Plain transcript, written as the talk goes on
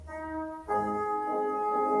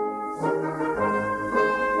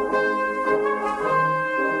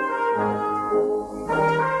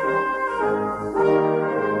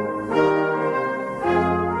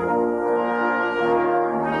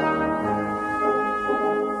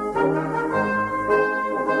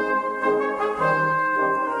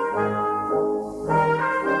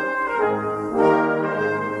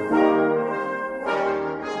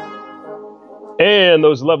And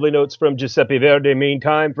those lovely notes from Giuseppe Verdi mean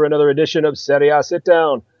time for another edition of Serie A Sit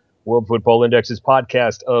Down, World Football Index's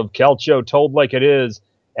podcast of Calcio told like it is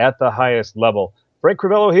at the highest level. Frank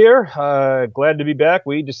Crivello here. Glad to be back.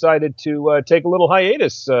 We decided to take a little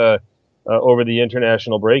hiatus over the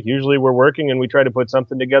international break. Usually we're working and we try to put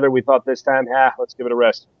something together. We thought this time, let's give it a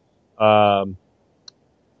rest.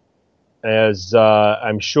 As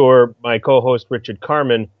I'm sure my co-host Richard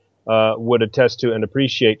Carmen would attest to and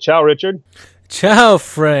appreciate. Ciao, Richard. Ciao,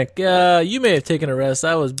 Frank. You may have taken a rest.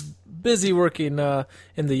 I was busy working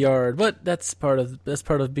in the yard, but that's part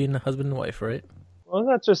of being a husband and wife, right? Well,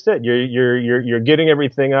 that's just it. You're getting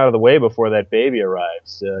everything out of the way before that baby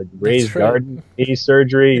arrives. Raised garden, knee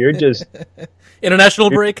surgery. You're just international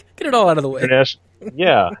break. Get it all out of the way.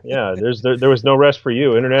 Yeah. There was no rest for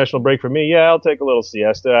you. International break for me. Yeah, I'll take a little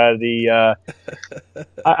siesta.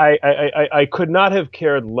 I could not have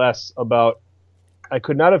cared less about. I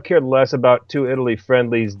could not have cared less about two Italy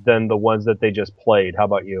friendlies than the ones that they just played. How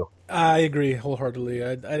about you? I agree wholeheartedly.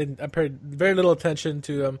 I paid very little attention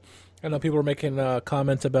to. I know people were making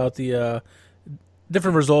comments about the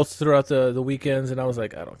different results throughout the weekends, and I was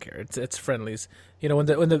like, I don't care. It's friendlies. You know, when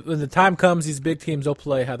the time comes, these big teams will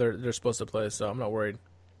play how they're supposed to play. So I'm not worried.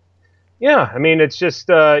 Yeah, I mean, it's just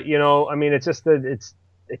it's just that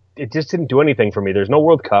it just didn't do anything for me. There's no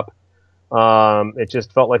World Cup. It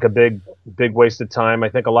just felt like a big waste of time. I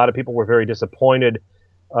think a lot of people were very disappointed,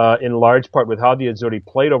 in large part with how the Azzurri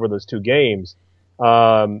played over those two games.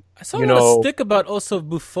 I saw a lot of stick about also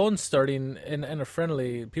Buffon starting in a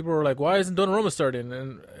friendly. People were like, "Why isn't Donnarumma starting?"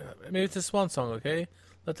 And maybe it's a swan song, okay?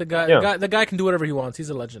 Let the guy. Yeah. The guy can do whatever he wants. He's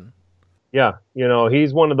a legend. Yeah,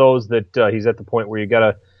 he's one of those that he's at the point where you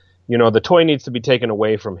gotta, the toy needs to be taken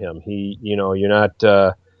away from him. You're not.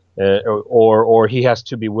 Or he has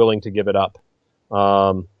to be willing to give it up,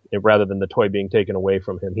 rather than the toy being taken away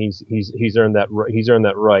from him. He's earned that. He's earned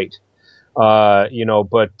that right.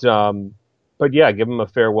 But yeah, give him a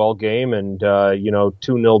farewell game and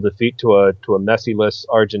 2-0 defeat to a Messi-less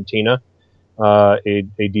Argentina, a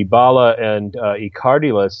Dybala and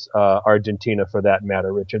Icardi-less Argentina for that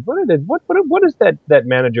matter. Richard, what is that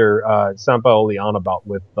manager Sampaoli on about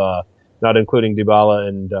with not including Dybala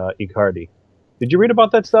and Icardi? Did you read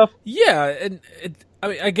about that stuff? Yeah, and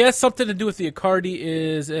I guess something to do with the Icardi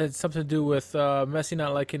it's something to do with Messi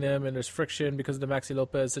not liking him, and there's friction because of the Maxi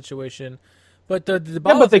Lopez situation. But the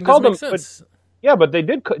Dybala thing doesn't make sense. But they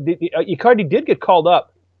did. Icardi did get called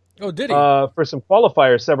up. Oh, did he? For some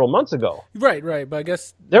qualifiers several months ago. Right. But I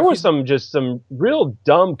guess there were some real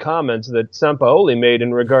dumb comments that Sampaoli made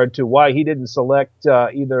in regard to why he didn't select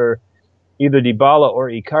either Dybala or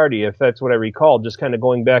Icardi, if that's what I recall, just kind of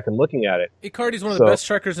going back and looking at it. Icardi's one of the best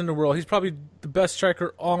strikers in the world. He's probably the best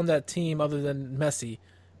striker on that team other than Messi.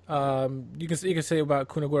 You can say about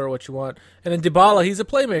Kun Aguero what you want. And then Dybala, he's a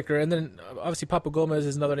playmaker. And then obviously Papu Gomez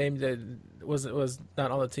is another name that was not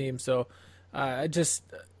on the team. So I just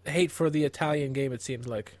hate for the Italian game, it seems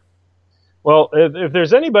like. Well, if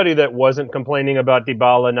there's anybody that wasn't complaining about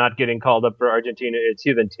Dybala not getting called up for Argentina, it's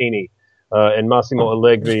Juventini. And Massimo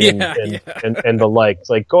Allegri and the like. It's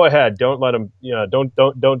like, go ahead, don't let him.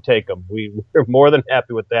 Don't take him. We're more than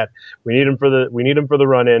happy with that. We need him for the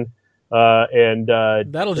run in, and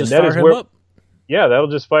that'll just fire him up. Yeah, that'll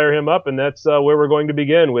just fire him up, and that's where we're going to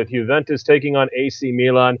begin with Juventus taking on AC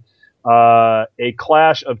Milan, a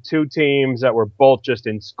clash of two teams that were both just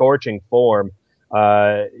in scorching form.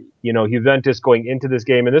 Juventus going into this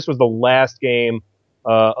game, and this was the last game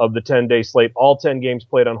of the 10-day slate. All 10 games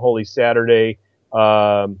played on Holy Saturday,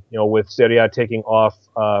 with Serie A taking off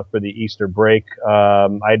for the Easter break.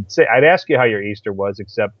 I'd ask you how your Easter was,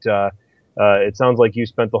 except it sounds like you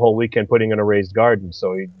spent the whole weekend putting in a raised garden,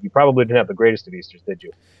 so you probably didn't have the greatest of Easters, did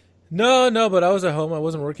you? No, but I was at home. I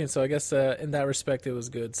wasn't working, so I guess in that respect it was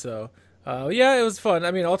good. So, yeah, it was fun.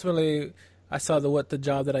 I mean, ultimately, I saw the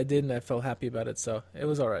job that I did, and I felt happy about it, so it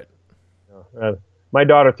was all right. My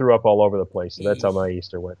daughter threw up all over the place, so that's how my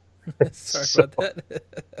Easter went. Sorry about that.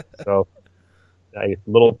 So, a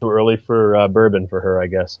little too early for bourbon for her, I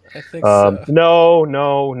guess. I think so.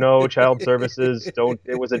 No, child services. Don't.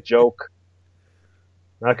 It was a joke.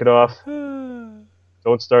 Knock it off. Don't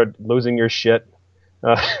start losing your shit.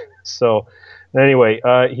 So, Anyway,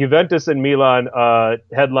 Juventus and Milan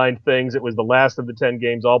headlined things. It was the last of the 10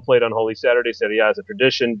 games, all played on Holy Saturday. Serie A, as a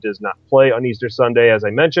tradition, does not play on Easter Sunday, as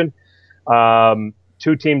I mentioned.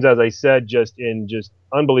 Two teams, as I said, just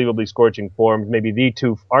unbelievably scorching forms. Maybe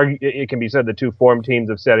it can be said, the two form teams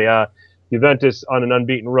of Serie A. Juventus on an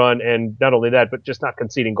unbeaten run, and not only that, but just not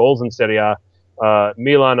conceding goals in Serie A.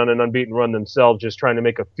 Milan on an unbeaten run themselves, just trying to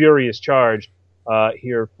make a furious charge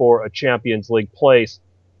here for a Champions League place.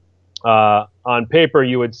 On paper,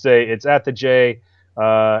 you would say it's at the J,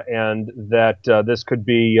 and that this could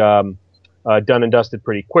be done and dusted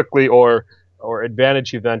pretty quickly, or advantage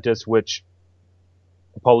Juventus, which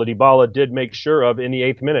Paulo Dybala did make sure of in the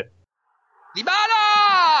 8th minute.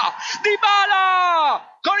 Dybala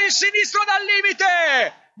con il sinistro dal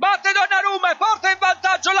limite, batte Donnarumma e porta in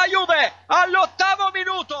vantaggio la Juve all'8º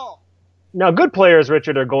minuto. Now, good players,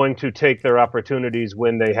 Richard, are going to take their opportunities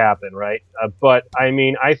when they happen, right? But, I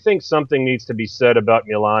mean, I think something needs to be said about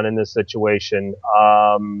Milan in this situation.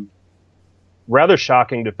 Rather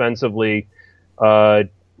shocking defensively. I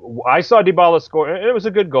saw Dybala score, and it was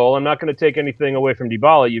a good goal. I'm not going to take anything away from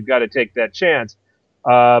Dybala. You've got to take that chance.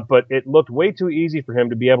 But it looked way too easy for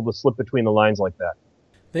him to be able to slip between the lines like that.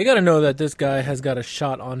 They got to know that this guy has got a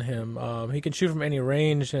shot on him. He can shoot from any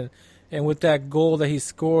range, and with that goal that he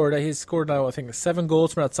scored, now, I think 7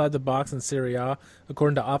 goals from outside the box in Serie A,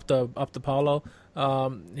 according to Opta Paulo.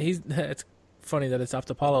 It's funny that it's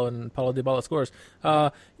Opta Paulo and Paulo Dybala scores.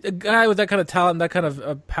 A guy with that kind of talent, that kind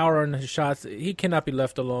of power in his shots, he cannot be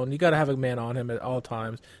left alone. You got to have a man on him at all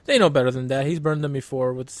times. They know better than that. He's burned them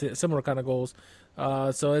before with similar kind of goals.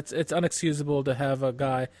 So it's unexcusable to have a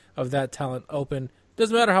guy of that talent open.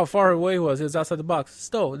 Doesn't matter how far away he was outside the box.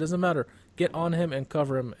 Still, it doesn't matter. Get on him and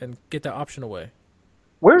cover him and get that option away.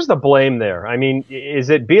 Where's the blame there? I mean, is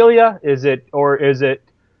it Biglia? Is it,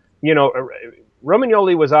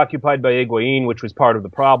 Romagnoli was occupied by Higuain, which was part of the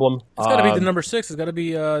problem. It's got to be the number 6. It's got to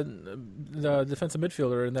be the defensive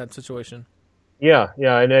midfielder in that situation. Yeah,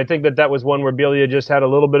 and I think that was one where Biglia just had a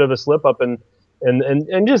little bit of a slip up, and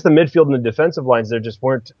just the midfield and the defensive lines there just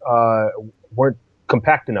weren't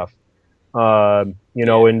compact enough.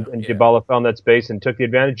 Dybala found that space and took the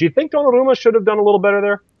advantage. Do you think Donnarumma should have done a little better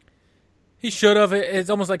there? He should have. It's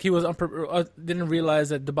almost like he was didn't realize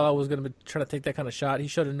that Dybala was going to try to take that kind of shot. He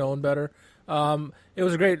should have known better. It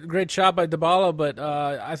was a great shot by Dybala, but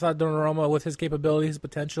I thought Donnarumma, with his capability, his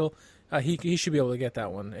potential, he should be able to get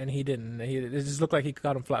that one, and he didn't. It just looked like he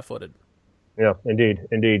got him flat-footed. Yeah,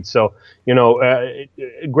 indeed. So,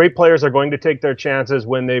 great players are going to take their chances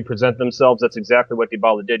when they present themselves. That's exactly what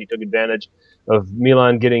Dybala did. He took advantage of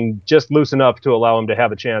Milan getting just loose enough to allow him to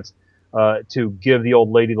have a chance to give the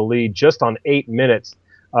old lady the lead just on 8 minutes.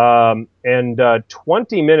 And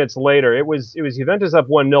 20 minutes later, it was Juventus up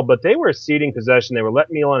 1-0, but they were ceding possession. They were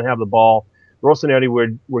letting Milan have the ball. Rossoneri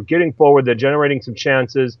were getting forward. They're generating some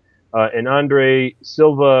chances. And Andre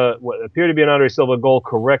Silva, what appeared to be an Andre Silva goal,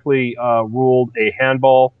 correctly ruled a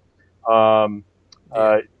handball. Some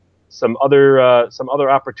other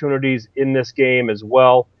opportunities in this game as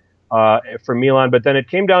well for Milan, but then it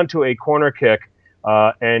came down to a corner kick,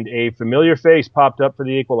 and a familiar face popped up for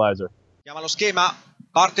the equalizer. Chiama lo schema,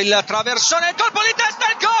 parte il traversone, il colpo di testa,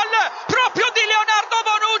 il gol proprio di Leonardo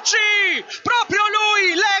Bonucci, proprio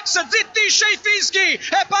lui, l'ex, zittisce i fischi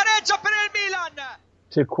e pareggia per il Milan.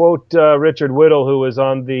 To quote Richard Whittle, who was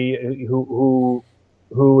on who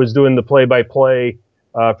was doing the play-by-play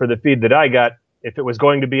for the feed that I got, if it was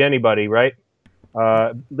going to be anybody, right?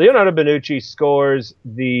 Leonardo Bonucci scores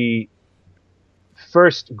the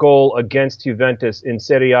first goal against Juventus in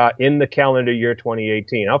Serie A in the calendar year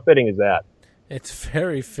 2018. How fitting is that? It's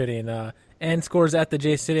very fitting. And scores at the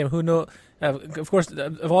J Stadium. Who knows? Of course,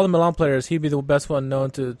 of all the Milan players, he'd be the best one known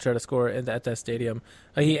to try to score at that stadium.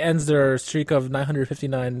 He ends their streak of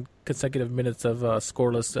 959 consecutive minutes of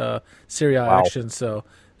scoreless Serie A action. So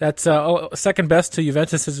that's second best to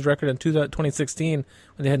Juventus' record in 2016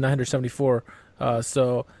 when they had 974.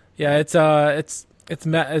 So yeah, it's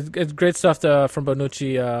great stuff from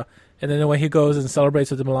Bonucci. And then the way he goes and celebrates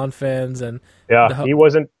with the Milan fans, and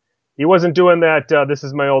He wasn't doing that, this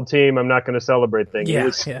is my old team, I'm not going to celebrate thing. Yeah.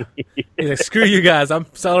 He's like, screw you guys, I'm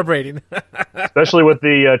celebrating. Especially with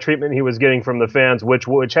the treatment he was getting from the fans, which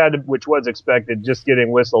was expected, just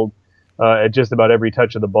getting whistled at just about every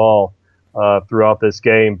touch of the ball throughout this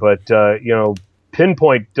game. But,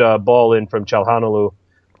 pinpoint ball in from Çalhanoğlu,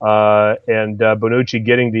 and Bonucci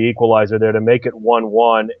getting the equalizer there to make it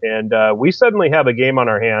 1-1. And we suddenly have a game on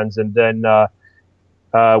our hands, and then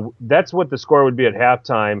that's what the score would be at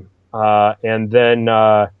halftime. And then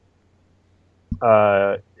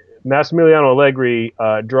Massimiliano Allegri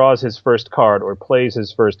draws his first card, or plays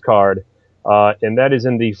his first card, and that is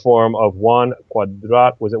in the form of Juan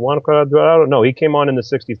Cuadrado. Was it Juan Cuadrado? No, he came on in the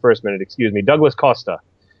 61st minute, excuse me. Douglas Costa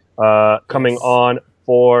coming on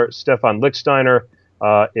for Stefan Lichtsteiner.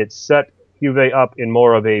 It set Juve up in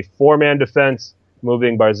more of a four-man defense,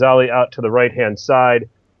 moving Barzagli out to the right-hand side.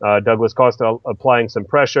 Douglas Costa applying some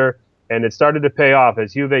pressure, and it started to pay off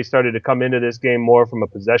as Juve started to come into this game more from a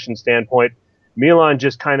possession standpoint. Milan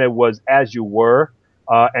just kind of was as you were,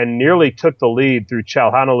 and nearly took the lead through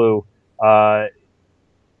Çalhanoğlu,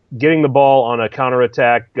 getting the ball on a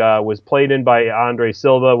counterattack, was played in by Andre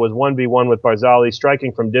Silva, was 1v1 with Barzagli,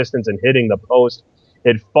 striking from distance and hitting the post.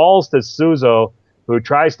 It falls to Suso, who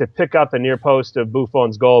tries to pick up the near post of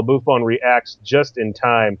Buffon's goal. Buffon reacts just in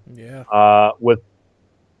time with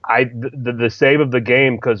the save of the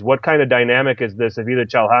game, because what kind of dynamic is this if either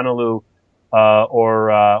Çalhanoğlu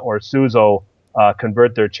or Suso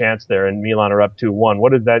convert their chance there and Milan are up 2-1?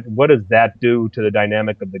 What does that do to the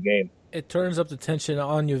dynamic of the game? It turns up the tension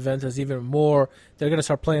on Juventus even more. They're going to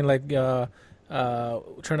start playing like trying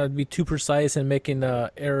to be too precise and making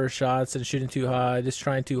error shots and shooting too high, just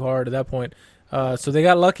trying too hard at that point. So they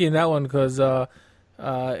got lucky in that one, because it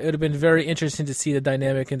would have been very interesting to see the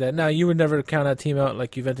dynamic in that. Now, you would never count a team out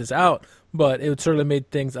like Juventus out, but it would certainly made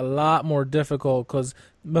things a lot more difficult, because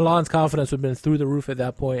Milan's confidence would have been through the roof at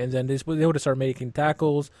that point, and then they would have started making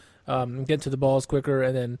tackles, getting to the balls quicker,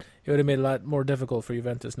 and then it would have made it a lot more difficult for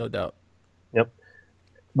Juventus, no doubt. Yep.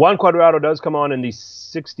 Juan Cuadrado does come on in the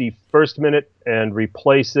 61st minute and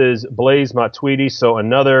replaces Blaise Matuidi, so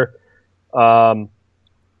another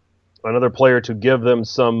player to give them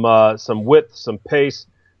some width, some pace,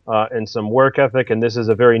 and some work ethic, and this is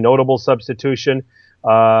a very notable substitution.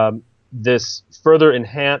 This further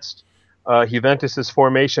enhanced Juventus's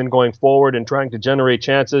formation going forward and trying to generate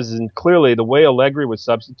chances, and clearly the way Allegri was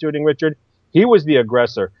substituting, Richard, he was the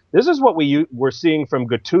aggressor. This is what we were seeing from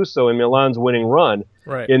Gattuso in Milan's winning run.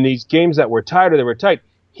 Right. In these games that were tight or they were tight.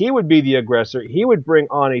 He would be the aggressor. He would bring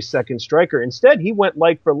on a second striker. Instead, he went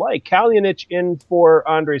like for like. Kalinic in for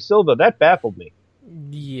Andre Silva. That baffled me.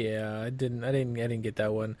 Yeah, I didn't get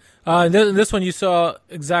that one. This one you saw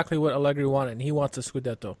exactly what Allegri wanted. He wants a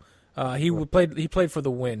Scudetto. He played for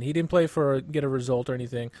the win. He didn't play for get a result or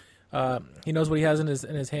anything. He knows what he has in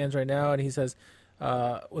his hands right now, and he says,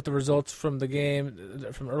 with the results from the game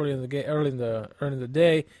from early in the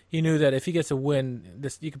day, he knew that if he gets a win,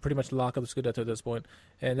 you can pretty much lock up the Scudetto at this point,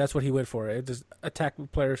 and that's what he went for. It just attacking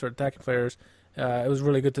players. It was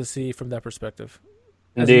really good to see from that perspective.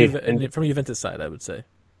 Indeed, from Juventus side, I would say.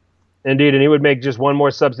 Indeed, and he would make just one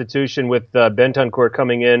more substitution with Bentancur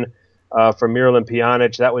coming in for Miralem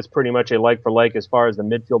Pjanic. That was pretty much a like for like as far as the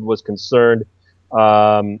midfield was concerned.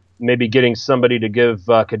 Maybe getting somebody to give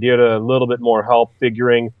Khedira a little bit more help,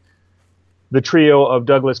 figuring the trio of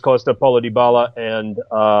Douglas Costa, Paulo Dybala, and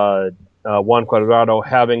Juan Cuadrado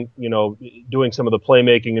doing some of the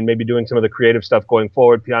playmaking and maybe doing some of the creative stuff going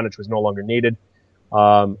forward. Pjanic was no longer needed.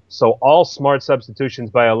 So all smart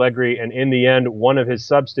substitutions by Allegri, and in the end, one of his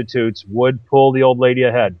substitutes would pull the old lady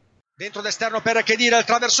ahead. Dentro d'esterno per Khedira, il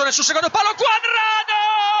traversone sul secondo palo, Cuadrado!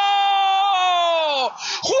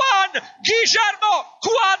 Juan Guillermo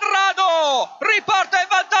Cuadrado riporta in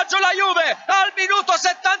vantaggio la Juve al minuto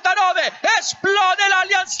 79, esplode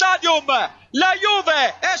l'Allianz Stadium, la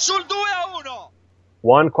Juve è sul 2-1.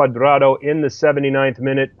 Juan Cuadrado in the 79th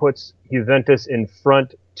minute puts Juventus in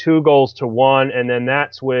front 2-1, and then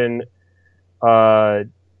that's when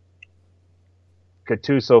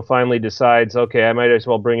Gattuso finally decides, okay, I might as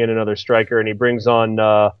well bring in another striker, and he brings on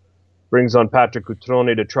Patrick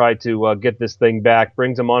Cutrone to try to get this thing back.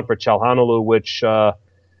 Brings him on for Çalhanoğlu,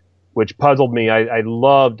 which puzzled me. I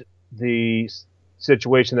loved the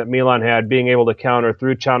situation that Milan had, being able to counter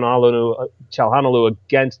through Çalhanoğlu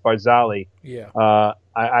against Barzagli. Yeah.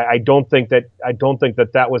 I don't think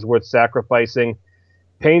that was worth sacrificing.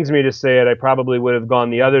 Pains me to say it. I probably would have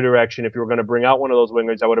gone the other direction. If you were going to bring out one of those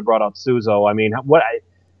wingers, I would have brought out Suso. I mean, what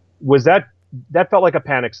was that? That felt like a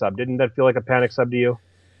panic sub. Didn't that feel like a panic sub to you?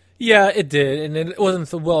 Yeah, it did, and it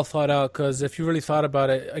wasn't well thought out, because if you really thought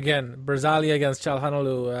about it, again, Barzagli against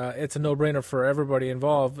Çalhanoğlu, it's a no-brainer for everybody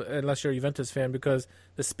involved, unless you're a Juventus fan, because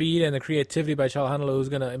the speed and the creativity by Çalhanoğlu is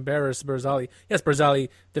going to embarrass Barzagli. Yes, Barzagli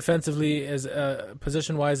defensively, is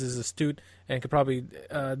position-wise, is astute and could probably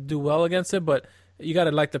do well against it, but you got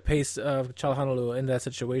to like the pace of Çalhanoğlu in that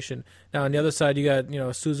situation. Now, on the other side, you got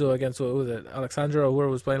Suso against, what was it, Alexandra, or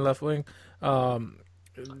whoever was playing left wing.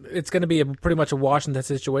 It's going to be pretty much a wash in that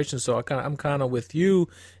situation. So I'm kind of with you.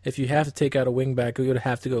 If you have to take out a wing back, you're going to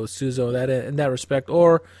have to go with Suso in that respect,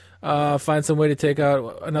 or find some way to take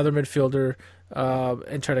out another midfielder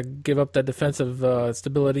and try to give up that defensive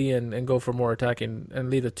stability and go for more attacking and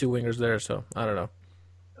leave the two wingers there. So I don't know.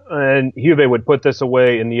 And Juve would put this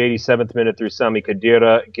away in the 87th minute through Sami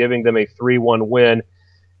Khedira, giving them a 3-1 win.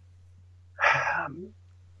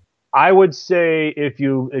 I would say if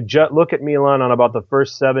you look at Milan on about the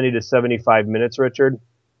first 70 to 75 minutes, Richard,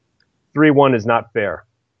 3-1 is not fair.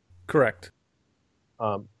 Correct.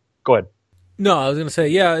 Go ahead. No, I was going to say,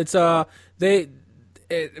 yeah, it's for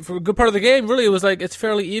a good part of the game, really, it was like it's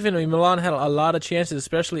fairly even. I mean, Milan had a lot of chances,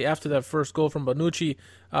 especially after that first goal from Bonucci.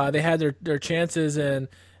 They had their chances, and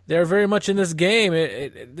they're very much in this game.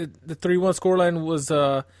 The 3-1 scoreline was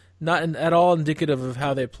not at all indicative of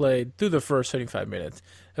how they played through the first 75 minutes.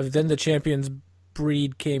 Then the champions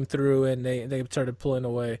breed came through, and they started pulling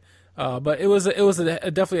away. But it was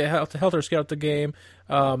definitely a helter-skelter game.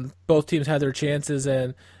 Both teams had their chances,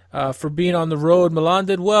 and for being on the road, Milan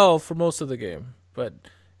did well for most of the game. But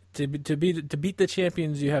to beat the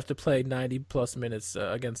champions, you have to play 90+ minutes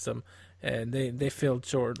against them, and they fell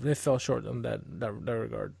short. They fell short in that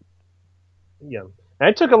regard. Yeah, and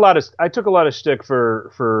I took a lot of shtick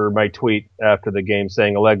for my tweet after the game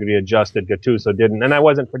saying Allegri adjusted, Gattuso didn't, and I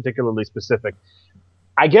wasn't particularly specific.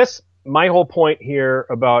 I guess my whole point here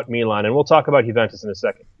about Milan, and we'll talk about Juventus in a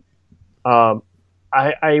second.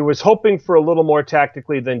 I was hoping for a little more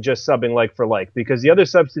tactically than just subbing like for like, because the other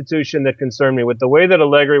substitution that concerned me with the way that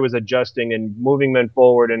Allegri was adjusting and moving men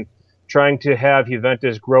forward and trying to have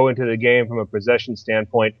Juventus grow into the game from a possession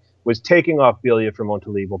standpoint was taking off Biglia from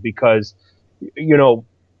Montolivo, because, you know,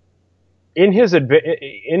 in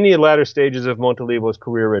the latter stages of Montolivo's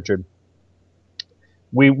career, Richard,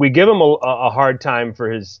 we give him a hard time for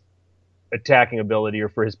his attacking ability or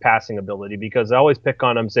for his passing ability, because I always pick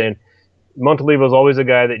on him saying Montolivo is always a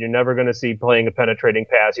guy that you're never going to see playing a penetrating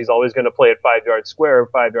pass. He's always going to play at 5 yards square or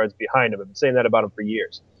 5 yards behind him. I've been saying that about him for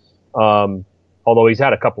years. Although he's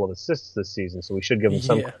had a couple of assists this season, so we should give him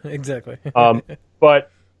some. Yeah, exactly. But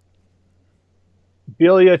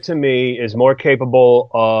Biglia, to me, is more capable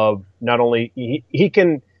of not only he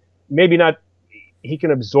can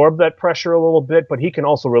absorb that pressure a little bit, but he can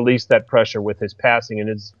also release that pressure with his passing and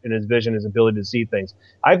his vision, his ability to see things.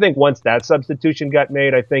 I think once that substitution got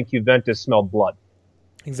made, I think Juventus smelled blood.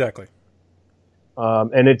 Exactly.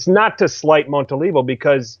 And it's not to slight Montolivo,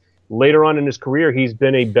 because later on in his career, he's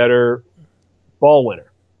been a better ball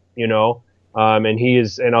winner, you know,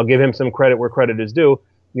 and I'll give him some credit where credit is due,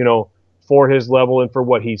 you know, for his level and for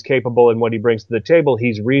what he's capable and what he brings to the table.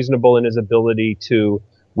 He's reasonable in his ability to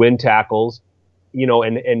win tackles, you know,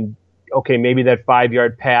 and okay, maybe that 5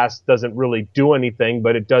 yard pass doesn't really do anything,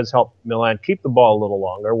 but it does help Milan keep the ball a little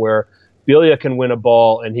longer, where Biglia can win a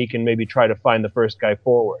ball and he can maybe try to find the first guy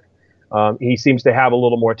forward. He seems to have a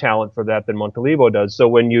little more talent for that than Montolivo does. So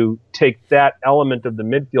when you take that element of the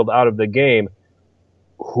midfield out of the game,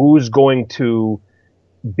 who's going to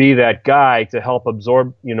be that guy to help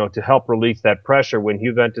absorb, you know, to help release that pressure when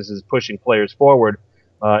Juventus is pushing players forward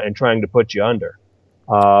and trying to put you under?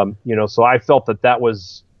 You know, so I felt that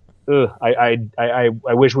was, I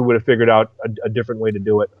wish we would have figured out a different way to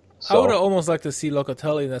do it. So. I would have almost liked to see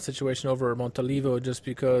Locatelli in that situation over Montolivo, just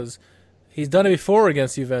because he's done it before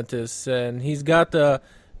against Juventus, and he's got the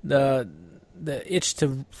itch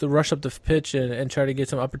to rush up the pitch and try to get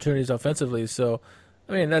some opportunities offensively. So,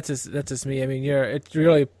 I mean, that's just me. I mean, it's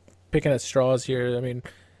really picking at straws here. I mean,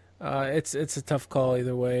 it's a tough call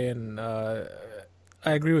either way, and I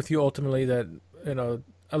agree with you ultimately that, you know,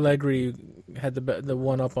 Allegri had the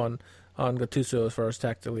one up on Gattuso as far as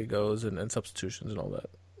tactically goes and substitutions and all that.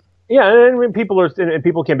 Yeah, and when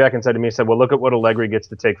people came back and said to me, said, well, look at what Allegri gets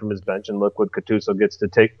to take from his bench and look what Gattuso gets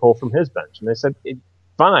to pull from his bench. And they said,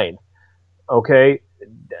 fine, okay,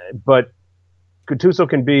 but Gattuso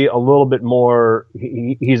can be a little bit more,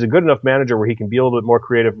 he's a good enough manager where he can be a little bit more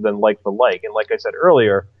creative than like for like. And like I said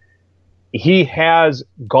earlier, he has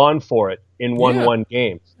gone for it in 1-1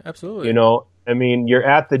 games. Absolutely. You know, I mean, you're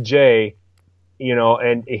at the J, you know,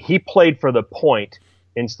 and he played for the point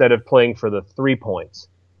instead of playing for the 3 points.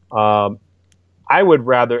 I would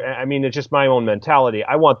rather, I mean, it's just my own mentality.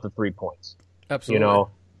 I want the 3 points. Absolutely. You know,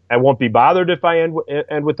 I won't be bothered if I end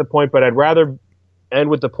with the point, but I'd rather end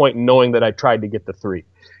with the point knowing that I tried to get the 3.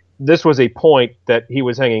 This was a point that he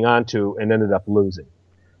was hanging on to and ended up losing.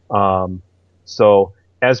 So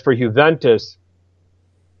as for Juventus,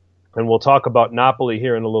 and we'll talk about Napoli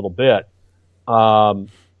here in a little bit,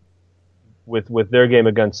 with their game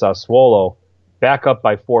against Sassuolo, back up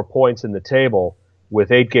by 4 points in the table with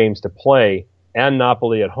 8 games to play and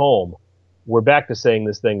Napoli at home. we're back to saying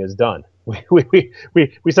this thing is done. We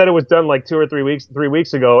said it was done like 3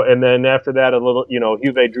 weeks ago, and then after that, a little,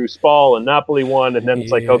 Juve drew Spal and Napoli won, and then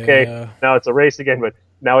it's like, okay, now it's a race again, but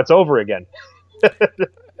now it's over again.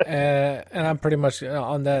 And I'm pretty much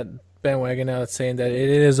on that bandwagon now, saying that it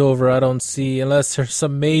is over. I don't see, unless there's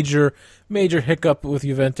some major hiccup with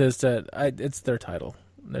Juventus, that it's their title.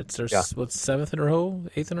 It's their what's 7th in a row,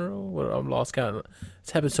 8th in a row. I'm lost count.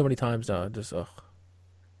 It's happened so many times now. Just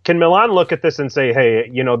Can Milan look at this and say, hey,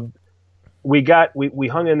 we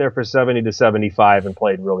hung in there for 70 to 75 and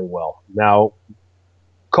played really well. Now,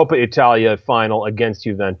 Coppa Italia final against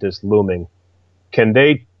Juventus looming. Can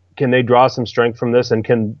they draw some strength from this, and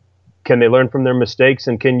can they learn from their mistakes,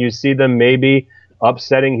 and can you see them maybe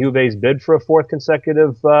upsetting Juve's bid for a 4th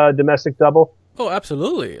consecutive domestic double? Oh,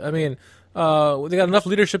 absolutely. I mean, they got enough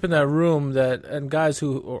leadership in that room and guys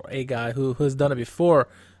or a guy who has done it before.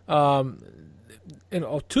 Two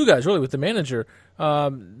guys really with the manager.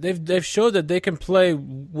 They've showed that they can play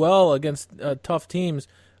well against tough teams.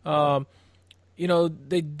 They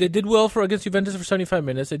did well against Juventus for 75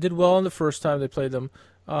 minutes. They did well on the first time they played them.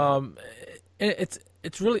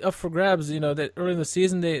 It's really up for grabs. That early in the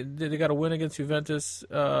season they got a win against Juventus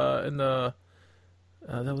it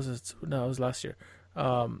was last year.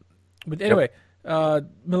 But anyway,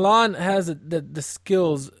 Milan has the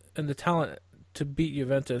skills and the talent to beat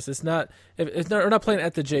Juventus. They're not playing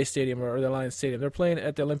at the J Stadium or the Alliance Stadium. They're playing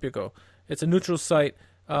at the Olimpico. It's a neutral site.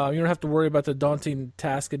 You don't have to worry about the daunting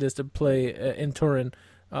task it is to play in Turin.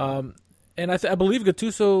 And I believe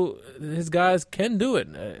Gattuso, his guys can do it.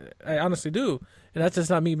 I honestly do. And that's just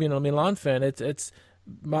not me being a Milan fan. It's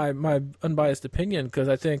my unbiased opinion, because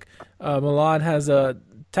I think Milan has a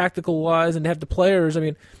tactical wise, and they have the players. I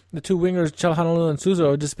mean, the two wingers, Calhanoglu and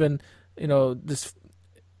Suso, have just been, just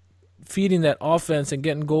feeding that offense and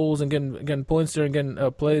getting goals and getting points there and getting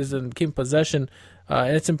plays and keeping possession.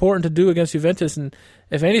 And it's important to do against Juventus. And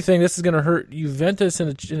if anything, this is going to hurt Juventus in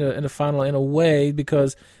a final in a way,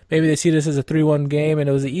 because maybe they see this as a 3-1 game and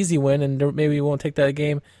it was an easy win, and maybe you won't take that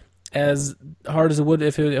game as hard as it would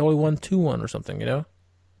if it only won 2-1 or something,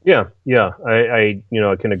 Yeah. I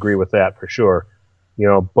can agree with that for sure.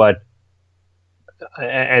 But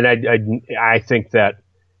I think that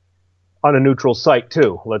on a neutral site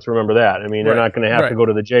too. Let's remember that. I mean, they're not going to have to go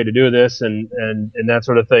to the J to do this, and that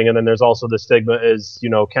sort of thing. And then there's also the stigma is,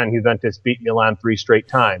 can Juventus beat Milan 3 straight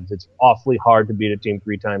times? It's awfully hard to beat a team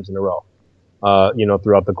 3 times in a row,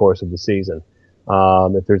 throughout the course of the season.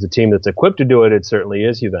 If there's a team that's equipped to do it, it certainly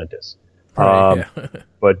is Juventus.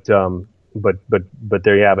 But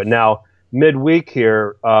there you have it. Now, midweek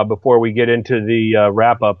here, before we get into the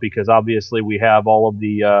wrap up, because obviously we have all of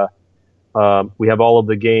the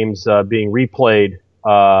games being replayed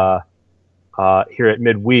here at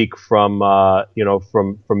midweek from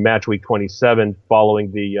match week 27,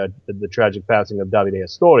 following the tragic passing of Davide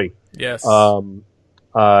Astori. Yes.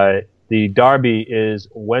 The derby is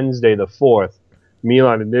Wednesday the 4th,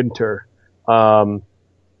 Milan and Inter. How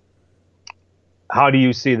do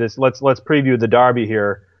you see this? Let's preview the derby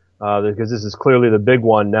here, because this is clearly the big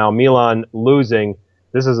one. Now, Milan losing.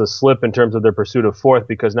 This is a slip in terms of their pursuit of 4th,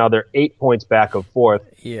 because now they're 8 points back of 4th.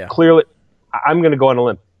 Yeah. Clearly, I'm going to go on a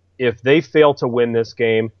limb. If they fail to win this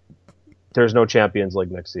game, there's no Champions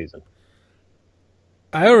League next season.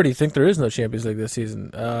 I already think there is no Champions League this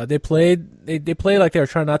season. They played like they were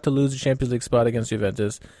trying not to lose the Champions League spot against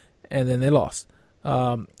Juventus, and then they lost.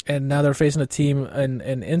 And now they're facing a team in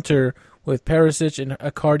Inter with Perisic and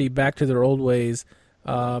Icardi back to their old ways.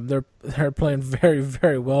 They're playing very,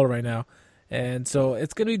 very well right now. And so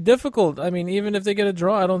it's going to be difficult. I mean, even if they get a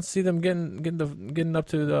draw, I don't see them getting up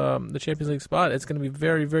to the Champions League spot. It's going to be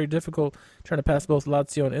very, very difficult trying to pass both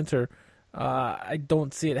Lazio and Inter. I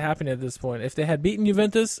don't see it happening at this point. If they had beaten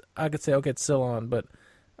Juventus, I could say, okay, it's still on. But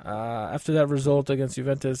after that result against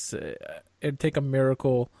Juventus, it'd take a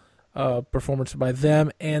miracle performance by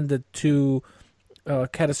them and the two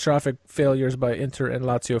catastrophic failures by Inter and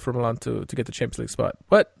Lazio for Milan to get the Champions League spot.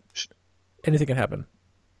 But anything can happen.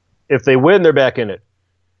 If they win, they're back in it.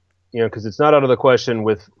 Because it's not out of the question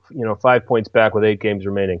with 5 points back with 8 games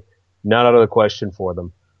remaining. Not out of the question for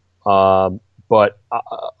them. But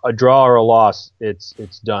a draw or a loss, it's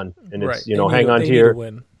done, and it's hang on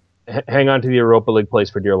to the Europa League place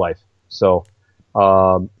for dear life. So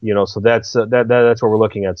so that's what we're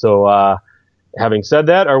looking at. So having said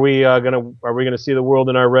that, are we gonna see the world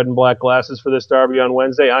in our red and black glasses for this derby on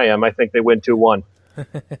Wednesday? I am. I think they win 2-1.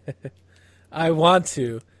 I want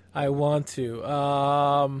to.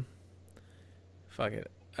 Fuck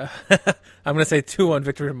it. I'm going to say 2-1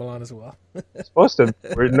 victory for Milan as well.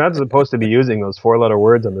 We're not supposed to be using those 4-letter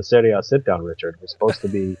words on the Serie A sit-down, Richard. We're supposed to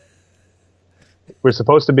be We're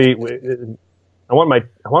supposed to be. I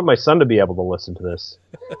want my son to be able to listen to this.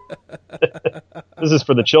 This is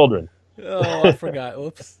for the children. Oh, I forgot.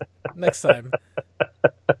 Oops. Next time.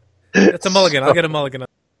 It's a mulligan. I'll get a mulligan.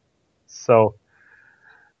 So,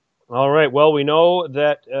 all right. Well, we know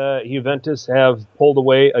that Juventus have pulled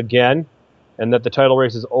away again, and that the title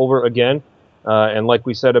race is over again. And like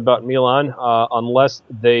we said about Milan, unless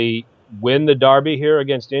they win the derby here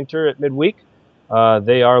against Inter at midweek,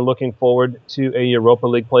 they are looking forward to a Europa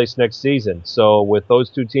League place next season. So with those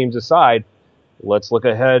two teams aside, let's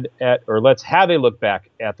have a look back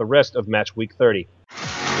at the rest of match week 30.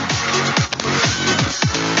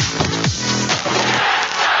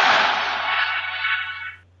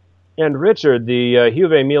 And Richard, the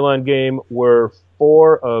Juve-Milan game were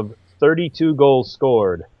 4 of 32 goals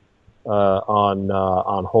scored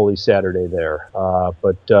on Holy Saturday there.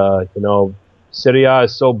 But Serie A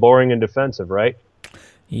is so boring and defensive, right?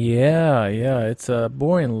 Yeah, it's a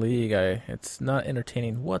boring league. It's not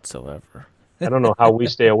entertaining whatsoever. I don't know how we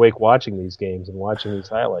stay awake watching these games and watching these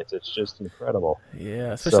highlights. It's just incredible.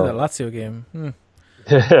 Yeah, especially that Lazio game.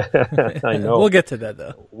 I know. We'll get to that,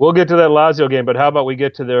 though. We'll get to that Lazio game, but how about we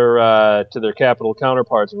get to their capital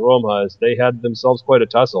counterparts in Roma, as they had themselves quite a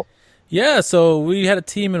tussle. Yeah, so we had a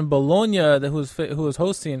team in Bologna who was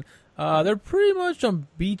hosting. They're pretty much on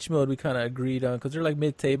beach mode, we kind of agreed on, because they're like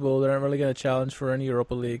mid-table. They're not really going to challenge for any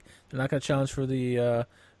Europa League. They're not going to challenge for the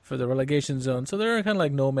relegation zone. So they're kind of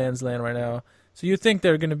like no man's land right now. So you think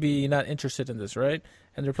they're going to be not interested in this, right?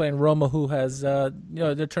 And they're playing Roma, who has, they're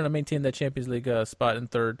trying to maintain that Champions League spot in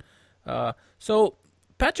third. So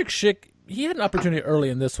Patrick Schick, he had an opportunity early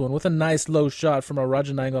in this one with a nice low shot from a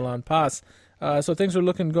Raja Nainggolan pass. So things are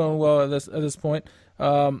going well at this point.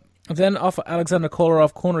 Then off of Alexander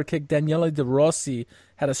Kolarov corner kick, Daniele De Rossi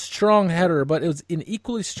had a strong header, but it was an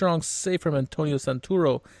equally strong save from Antonio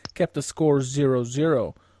Santuro, kept the score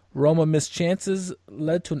 0-0. Roma missed chances,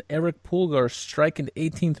 led to an Eric Pulgar strike in the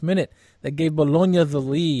 18th minute that gave Bologna the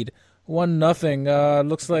lead, 1-0.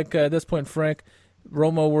 Looks like at this point, Frank,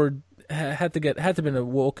 Roma had to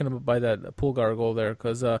been woken up by that Pulgar goal there,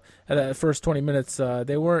 because at that first 20 minutes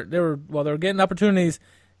they were getting opportunities.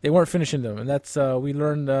 They weren't finishing them, and that's we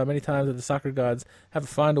learned many times that the soccer gods have to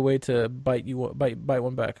find a way to bite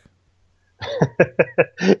one back.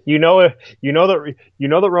 You know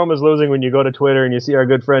that Roma's losing when you go to Twitter and you see our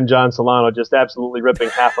good friend John Solano just absolutely ripping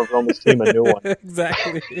half of Roma's team a new one.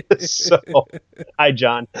 Exactly. So, hi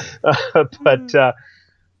John. But how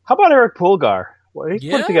about Eric Pulgar? Well, he's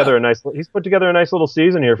put together a nice little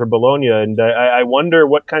season here for Bologna, and I wonder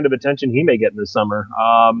what kind of attention he may get in the summer.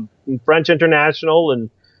 French international, and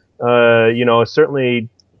certainly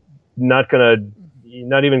not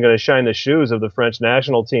even going to shine the shoes of the French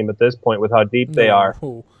national team at this point with how deep they are.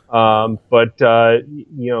 But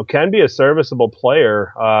can be a serviceable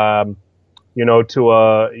player. To a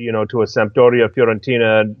Sampdoria,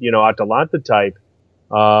 Fiorentina, Atalanta type.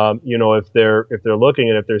 If they're looking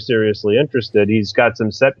and if they're seriously interested, he's got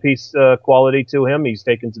some set piece quality to him. He's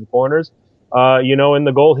taken some corners. And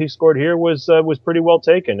the goal he scored here was pretty well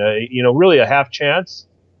taken. Really a half chance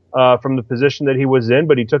from the position that he was in,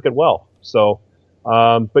 but he took it well. So,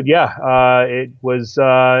 it was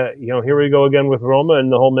here we go again with Roma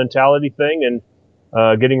and the whole mentality thing, and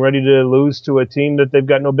getting ready to lose to a team that they've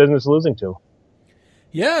got no business losing to.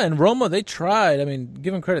 Yeah, and Roma, they tried. I mean,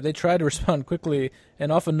 give them credit. They tried to respond quickly,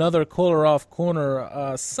 and off another Kolarov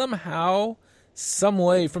corner, somehow, some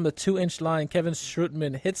way from the 2-inch line, Kevin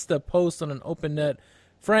Strootman hits the post on an open net.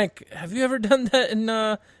 Frank, have you ever done that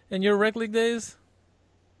in your rec league days?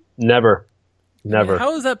 Never. I mean,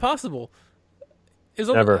 how is that possible?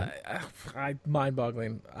 Never.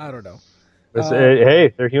 Mind-boggling. I don't know.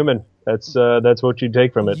 Hey, they're human. That's what you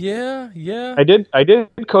take from it. Yeah. I did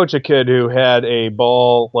coach a kid who had a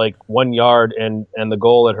ball like 1 yard and the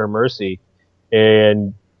goal at her mercy,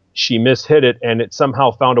 and she mishit it, and it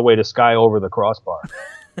somehow found a way to sky over the crossbar.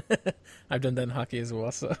 I've done that in hockey as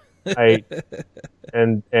well. So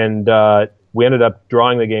and we ended up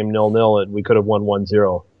drawing the game 0-0, and we could have won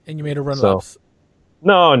 1-0. And you made a run laps.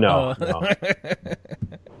 No.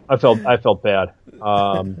 I felt bad.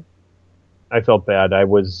 I felt bad. I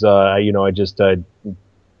was, I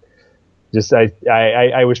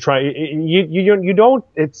was trying. You don't.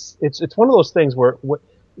 It's one of those things where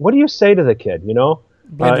what do you say to the kid?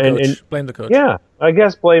 Blame the coach. Yeah, I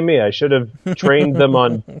guess blame me. I should have trained them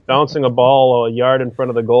on bouncing a ball a yard in front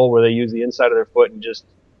of the goal where they use the inside of their foot and just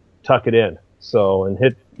tuck it in. So and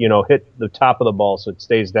hit the top of the ball so it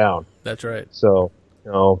stays down. That's right. So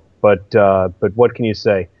but what can you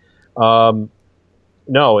say?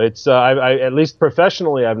 No, it's I at least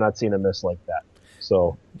professionally I've not seen a miss like that.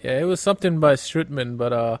 So yeah, it was something by Strootman,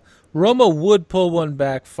 but Roma would pull one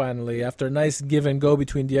back finally after a nice give and go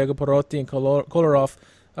between Diego Perotti and Kolarov.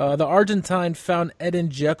 The Argentine found Edin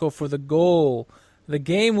Dzeko for the goal. The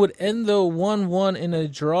game would end though 1-1 in a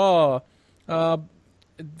draw.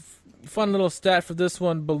 Fun little stat for this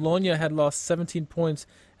one: Bologna had lost 17 points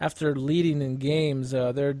after leading in games.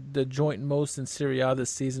 They're the joint most in Serie A this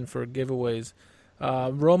season for giveaways.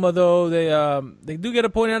 Roma, though, they do get a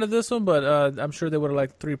point out of this one, but I'm sure they would have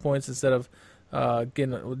liked 3 points instead of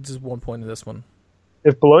getting just 1 point in this one.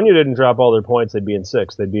 If Bologna didn't drop all their points, they'd be in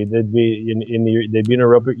sixth. They'd be in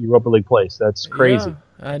Europa League place. That's crazy.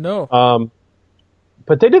 Yeah, I know.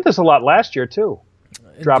 But they did this a lot last year too,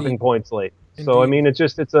 Indeed. dropping points late. Indeed. So I mean,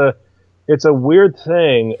 it's a weird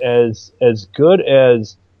thing. As good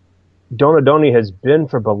as Donadoni has been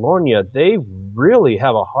for Bologna, they really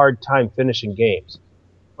have a hard time finishing games.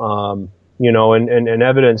 And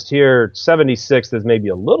evidenced here, 76th is maybe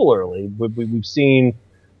a little early. We've seen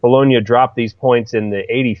Bologna drop these points in the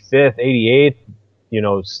 85th, 88th,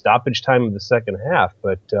 stoppage time of the second half.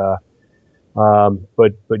 But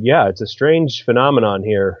yeah, it's a strange phenomenon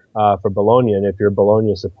here for Bologna, and if you're a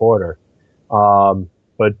Bologna supporter. How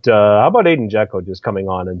about Edin Dzeko just coming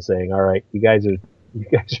on and saying, all right, you guys are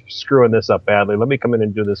screwing this up badly. Let me come in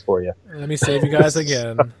and do this for you. Let me save you guys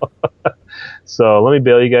again. So let me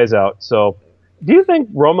bail you guys out. So do you think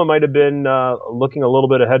Roma might have been looking a little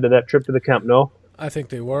bit ahead of that trip to the Camp Nou? I think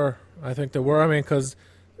they were. I mean, because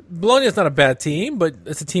Bologna is not a bad team, but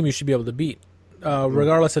it's a team you should be able to beat,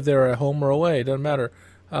 regardless if they're at home or away. It doesn't matter.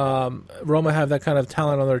 Roma have that kind of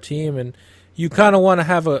talent on their team, and you kind of want to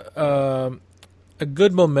have a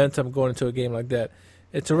good momentum going into a game like that.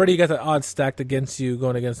 It's already got the odds stacked against you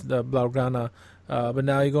going against Blaugrana, but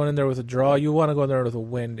now you're going in there with a draw. You want to go in there with a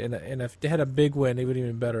win, and if they had a big win, it would be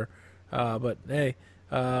even better. But hey,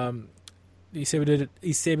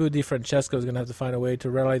 Eusebio Di Francesco is going to have to find a way to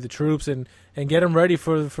rally the troops and get them ready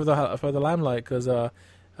for the limelight, because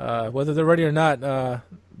whether they're ready or not,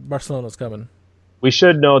 Barcelona's coming. We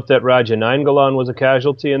should note that Raja Nainggolan was a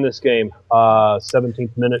casualty in this game,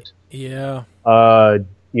 17th minute. Yeah.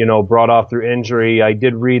 Brought off through injury. I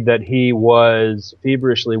did read that he was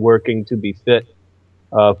feverishly working to be fit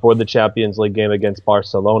for the Champions League game against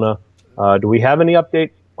Barcelona. Do we have any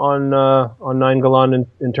update on Nainggolan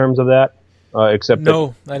in terms of that?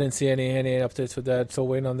 No, I didn't see any updates with that. So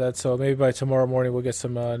waiting on that. So maybe by tomorrow morning we'll get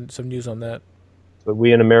some news on that. What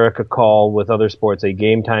we in America call with other sports a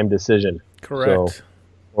game time decision. Correct. So,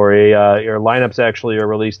 or your lineups actually are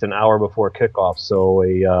released an hour before kickoff. So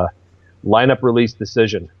a lineup release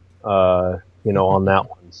decision, on that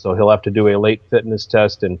one. So he'll have to do a late fitness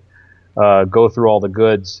test and go through all the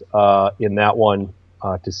goods in that one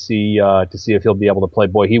to see if he'll be able to play.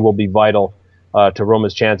 Boy, he will be vital to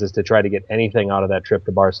Roma's chances to try to get anything out of that trip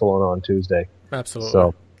to Barcelona on Tuesday. Absolutely.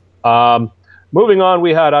 So, moving on,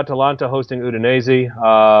 we had Atalanta hosting Udinese,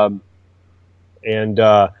 and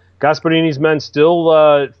Gasparini's men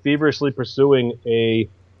still feverishly pursuing a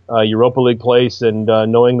Europa League place, and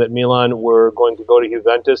knowing that Milan were going to go to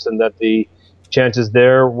Juventus and that the chances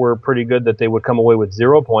there were pretty good that they would come away with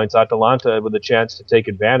 0 points. Atalanta with a chance to take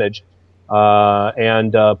advantage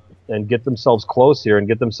and get themselves close here and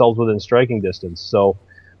get themselves within striking distance. So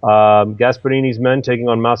Gasparini's men taking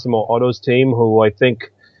on Massimo Otto's team, who I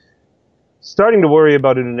think starting to worry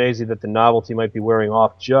about Udinese that the novelty might be wearing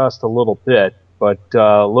off just a little bit. But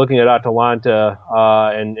looking at Atalanta,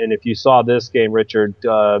 and if you saw this game, Richard,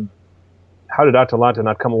 how did Atalanta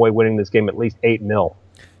not come away winning this game at least 8-0?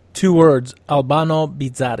 2 words: Albano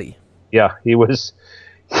Bizzarri. Yeah, he was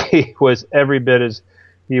every bit as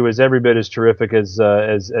terrific as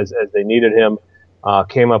they needed him.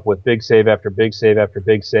 Came up with big save after big save after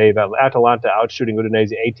big save. Atalanta outshooting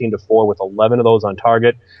Udinese 18-4 with 11 of those on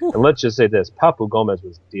target. Ooh. And let's just say this: Papu Gomez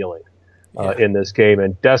was dealing. In this game,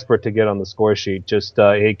 and desperate to get on the score sheet. Just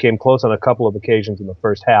he came close on a couple of occasions in the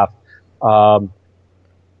first half. But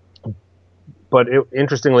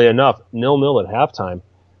interestingly enough, 0-0 at halftime.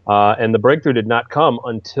 And the breakthrough did not come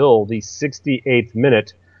until the 68th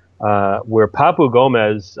minute, where Papu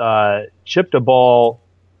Gomez chipped a ball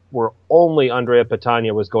where only Andrea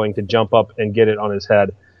Petagna was going to jump up and get it on his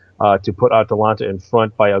head to put Atalanta in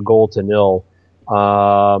front by a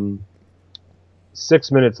 0-0.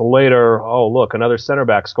 6 minutes later, oh, look, another center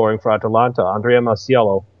back scoring for Atalanta, Andrea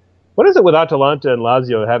Masiello. What is it with Atalanta and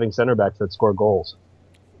Lazio having center backs that score goals?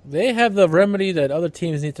 They have the remedy that other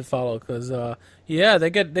teams need to follow, because, they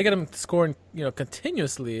get them scoring,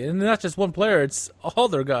 continuously. And not just one player, it's all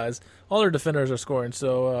their guys. All their defenders are scoring.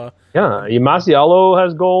 So Masiello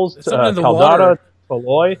has goals. Caldara,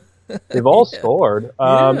 Toloi. They've all scored.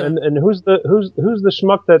 Yeah. And who's the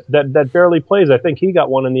schmuck that barely plays? I think he got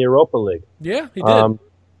one in the Europa League. Yeah, he did. I'm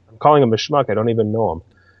calling him a schmuck. I don't even know him.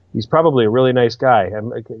 He's probably a really nice guy.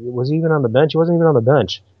 Was he even on the bench? He wasn't even on the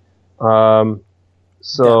bench.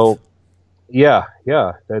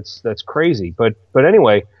 Yeah, that's crazy. But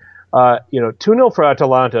anyway, 2-0 for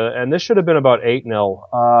Atalanta, and this should have been about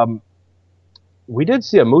 8-0. We did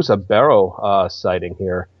see a Musa Barrow sighting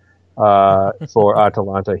here for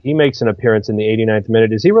Atalanta. He makes an appearance in the 89th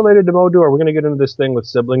minute. Is he related to Modou? Are we going to get into this thing with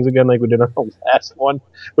siblings again like we did on the last one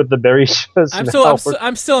with the Berishas?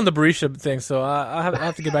 I'm still on the Berisha thing, so I'll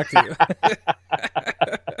have to get back to you.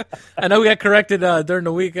 I know we got corrected during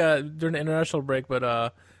the week, during the international break,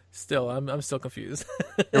 but still, I'm still confused.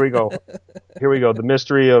 Here we go. The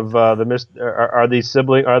mystery of are these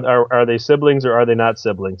siblings? Are they siblings or are they not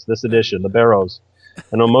siblings? This edition, the Barrows.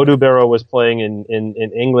 I know Modou Barrow was playing in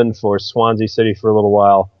England for Swansea City for a little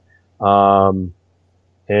while,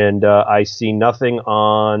 and I see nothing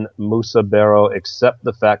on Musa Barrow except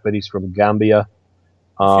the fact that he's from Gambia. If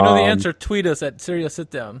you know the answer, tweet us at Syria Sit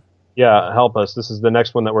Down. Yeah, help us. This is the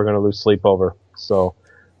next one that we're going to lose sleep over. So,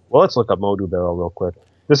 well, let's look up Modou Barrow real quick.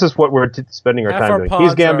 This is what we're spending our time doing.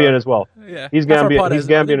 He's Gambian as well. Yeah, he's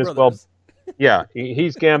Gambian as well. Yeah,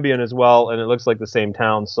 he's Gambian as well, and it looks like the same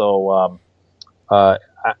town. So I'll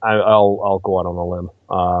go out on a limb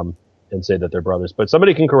and say that they're brothers. But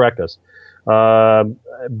somebody can correct us.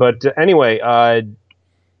 But anyway,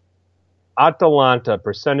 Atalanta,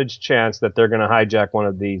 percentage chance that they're going to hijack one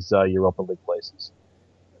of these Europa League places.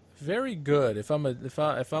 Very good. If I'm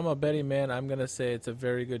a betting man, I'm gonna say it's a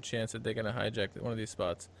very good chance that they're gonna hijack one of these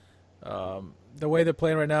spots. The way they're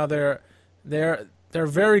playing right now, they're a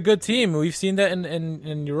very good team. We've seen that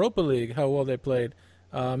in Europa League how well they played.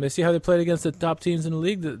 They see how they played against the top teams in the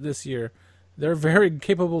league this year. They're a very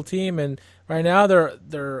capable team, and right now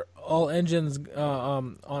they're all engines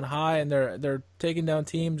on high, and they're taking down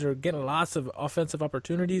teams. They're getting lots of offensive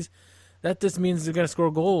opportunities. That just means they're going to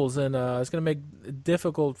score goals, and it's going to make it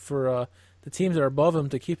difficult for the teams that are above them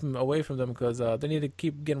to keep them away from them because they need to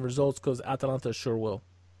keep getting results because Atalanta sure will.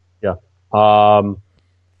 Yeah.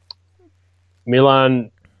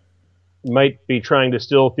 Milan might be trying to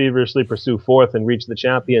still feverishly pursue fourth and reach the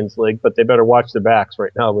Champions League, but they better watch their backs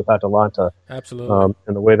right now with Atalanta. Absolutely.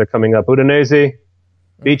 And the way they're coming up. Udinese,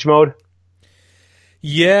 beach mode.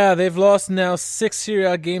 Yeah, they've lost now 6 Serie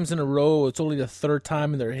A games in a row. It's only the third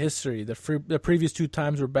time in their history. The previous 2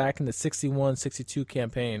 times were back in the 61-62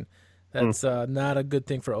 campaign. That's not a good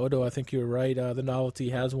thing for Odo. I think you're right. The novelty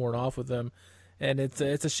has worn off with them. And it's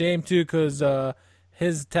a shame, too, because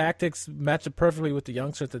his tactics match up perfectly with the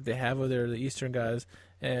youngsters that they have over there, the Eastern guys.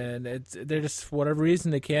 And they're just, for whatever reason,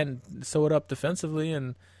 they can't sew it up defensively.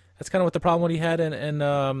 And that's kind of what the problem he had in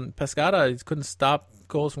Pescara. He couldn't stop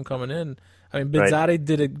goals from coming in. I mean, Bizzarri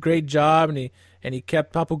did a great job, and he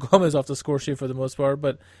kept Papu Gomez off the score sheet for the most part.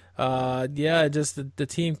 But, just the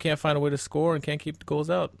team can't find a way to score and can't keep the goals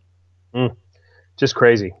out. Just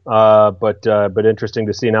crazy, but interesting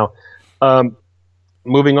to see. Now,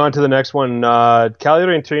 moving on to the next one,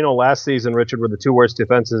 Cagliari and Torino last season, Richard, were the 2 worst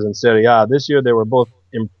defenses in Serie A. This year, they were both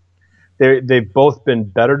they've both been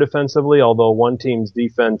better defensively, although one team's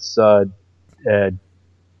defense had a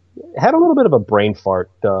little bit of a brain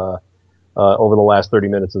fart over the last 30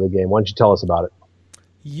 minutes of the game. Why don't you tell us about it?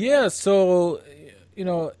 Yeah, so,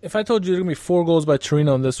 if I told you there were going to be 4 goals by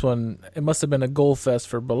Torino in this one, it must have been a goal fest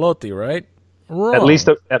for Belotti, right? Wrong. At least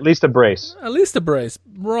a brace. At least a brace.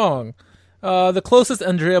 Wrong. The closest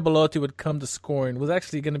Andrea Belotti would come to scoring was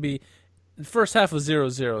actually going to be the first half of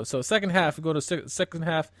 0-0. So second half, we go to second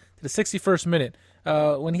half to the 61st minute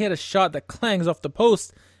when he had a shot that clangs off the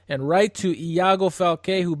post and right to Iago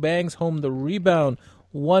Falque, who bangs home the rebound.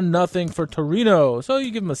 1-0 for Torino. So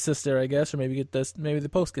you give him an assist there, I guess, or maybe the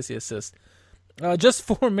post gets the assist. Just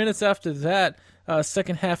 4 minutes after that,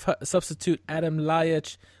 second half substitute Adam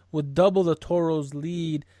Ljajic would double the Toros'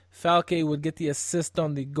 lead. Falque would get the assist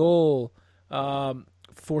on the goal.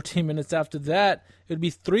 14 minutes after that, it would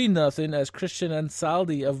be 3-0 as Christian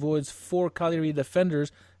Ansaldi avoids 4 Cagliari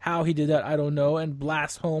defenders. How he did that, I don't know, and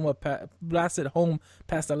blasted home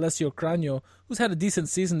past Alessio Cragno, who's had a decent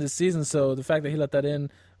season this season, so the fact that he let that in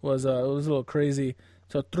was a little crazy.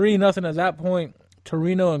 So 3-0 at that point,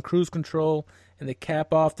 Torino in cruise control, and they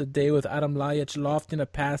cap off the day with Adam Ljajic lofting a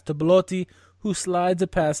pass to Belotti, who slides a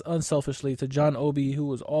pass unselfishly to John Obi, who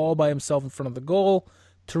was all by himself in front of the goal.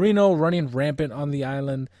 Torino running rampant on the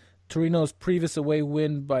island. Torino's previous away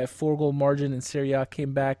win by a 4-goal margin in Serie A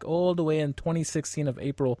came back all the way in 2016 of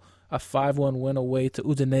April, a 5-1 win away to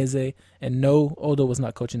Udinese. And no, Odo was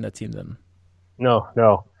not coaching that team then. No.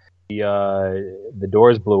 the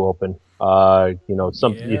doors blew open.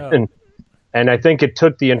 Something, Yeah. and I think it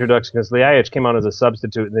took the introduction because Ljajic came on as a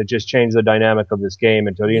substitute, and it just changed the dynamic of this game.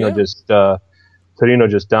 And Torino just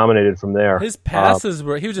dominated from there. His passes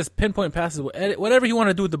he was just pinpoint passes. Whatever he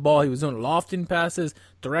wanted to do with the ball, he was doing lofting passes,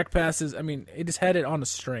 direct passes. I mean, he just had it on a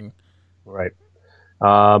string. Right.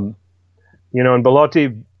 And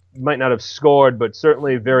Belotti might not have scored, but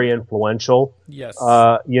certainly very influential. Yes.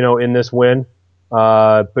 In this win.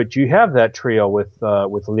 But you have that trio with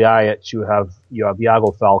Ljajic, you have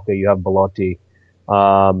Iago Falque, you have Belotti.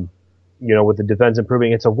 With the defense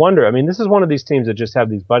improving, it's a wonder. I mean, this is one of these teams that just have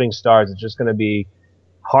these budding stars. It's just going to be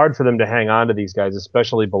hard for them to hang on to these guys,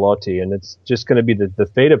 especially Belotti, and it's just going to be the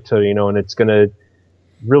fate of Torino, and it's going to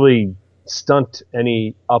really stunt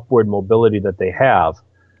any upward mobility that they have.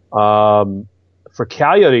 For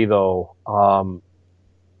Cagliari, though,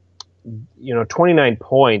 29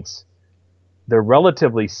 points. They're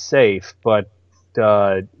relatively safe, but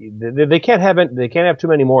they can't have too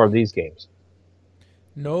many more of these games.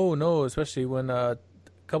 No, especially when a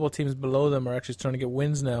couple of teams below them are actually starting to get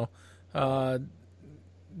wins now.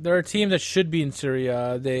 They're a team that should be in Serie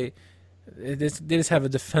A. They just have a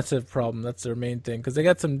defensive problem. That's their main thing because they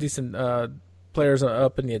got some decent players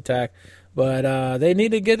up in the attack, but they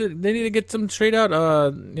need to get some straight out.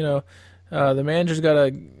 The manager's got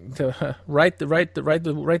to right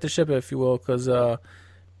the ship, if you will, because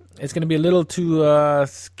it's going to be a little too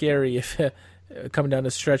scary if coming down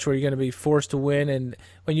the stretch where you're going to be forced to win. And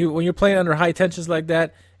when you're playing under high tensions like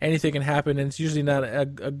that, anything can happen, and it's usually not a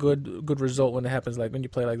good result when it happens. Like when you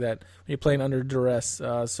play like that, when you're playing under duress.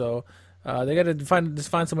 So they got to find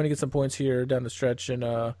someone to get some points here down the stretch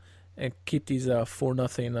and keep these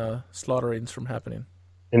 4-0 slaughterings from happening.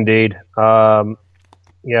 Indeed.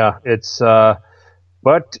 Yeah, it's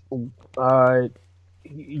but they're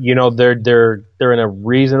in a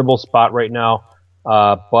reasonable spot right now,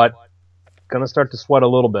 but gonna start to sweat a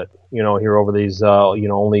little bit, here over these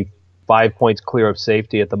only 5 points clear of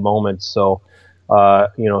safety at the moment, so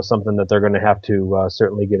something that they're going to have to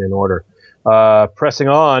certainly get in order. Pressing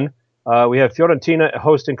on, we have Fiorentina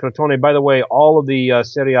hosting Crotone. By the way, all of the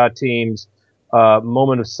Serie A teams.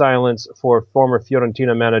 Moment of silence for former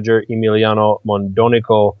Fiorentina manager Emiliano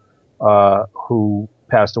Mondonico, who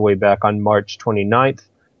passed away back on March 29th.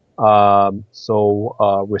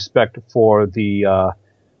 So respect for the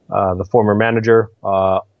former manager.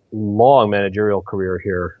 Long managerial career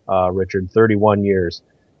here, Richard, 31 years.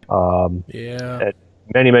 At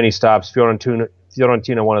many stops. Fiorentina,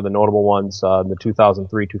 one of the notable ones in the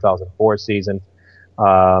 2003-2004 season.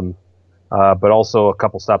 But also a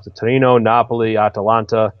couple stops at Torino, Napoli,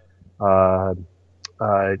 Atalanta,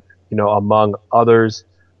 among others.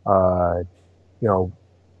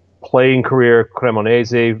 Playing career,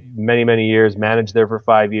 Cremonese, many years, managed there for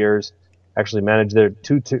 5 years. Actually managed there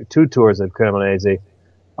two tours at Cremonese.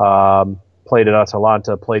 Played at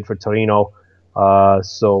Atalanta, played for Torino.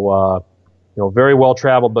 Very well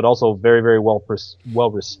traveled, but also very well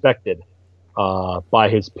respected. By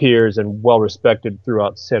his peers and well respected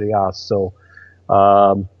throughout Serie A. So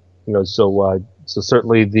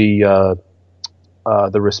certainly the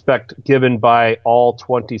respect given by all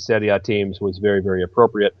 20 Serie A teams was very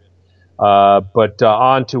appropriate. But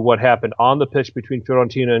on to what happened on the pitch between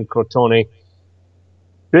Fiorentina and Crotone.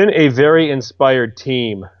 Been a very inspired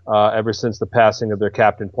team ever since the passing of their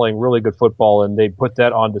captain, playing really good football, and they put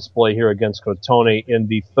that on display here against Crotone. In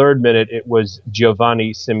the third minute, it was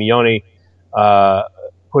Giovanni Simeone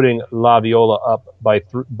putting La Viola up by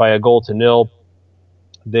 1-0.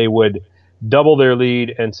 They would double their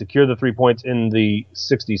lead and secure the 3 points in the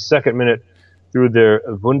 62nd minute through their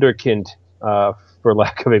wunderkind, for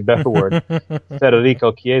lack of a better word,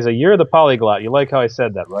 Federico Chiesa. You're the polyglot. You like how I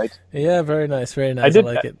said that, right? Yeah, very nice. I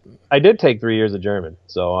like it. I did take 3 years of German,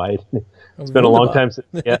 so it's been a long time.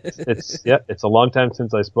 It's a long time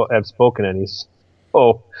since I've spoken any.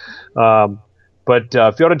 So, but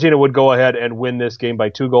Fiorentina would go ahead and win this game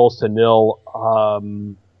by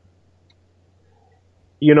 2-0.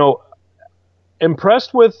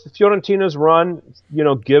 Impressed with Fiorentina's run,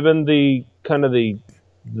 given the kind of the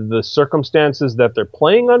circumstances that they're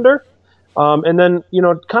playing under. And then,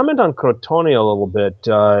 comment on Crotone a little bit.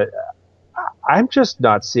 I'm just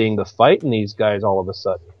not seeing the fight in these guys all of a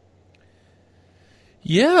sudden.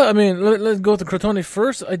 Yeah, I mean, let's go with the Crotone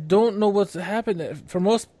first. I don't know what's happened. For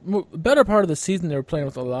better part of the season, they were playing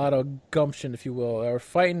with a lot of gumption, if you will. They were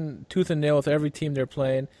fighting tooth and nail with every team they're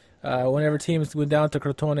playing. Whenever teams went down to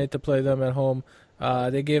Crotone to play them at home,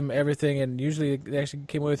 they gave them everything, and usually they actually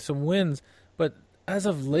came away with some wins. But as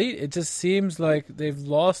of late, it just seems like they've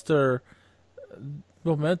lost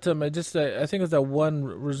momentum. I think it was that one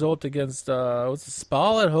result against was it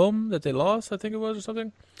Spal at home that they lost. I think it was or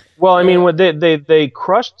something. Well, I mean, they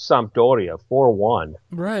crushed Sampdoria 4-1.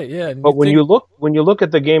 Right. Yeah. And But when you look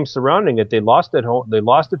at the game surrounding it, they lost at home. They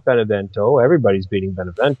lost at Benevento. Everybody's beating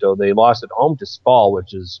Benevento. They lost at home to Spal,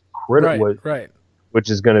 which is critical. Right. Which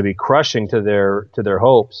is going to be crushing to their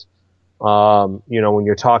hopes. When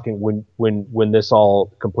you're talking when this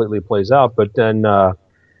all completely plays out, but then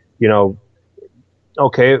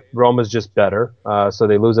okay, Roma's just better, so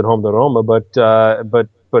they lose at home to Roma, but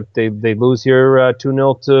they lose here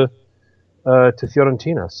 2-0 to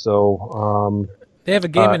Fiorentina. So they have a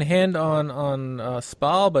game in hand on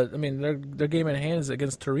Spal, but I mean their game in hand is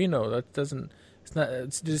against Torino. That doesn't. It's not.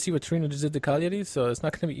 Did you see what Torino just did to Cagliari? So it's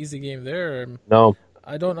not going to be an easy game there. No,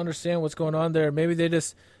 I don't understand what's going on there. Maybe they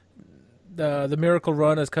just. The miracle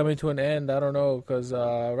run is coming to an end. I don't know, because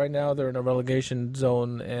right now they're in a relegation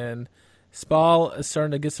zone, and Spal is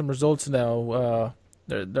starting to get some results now.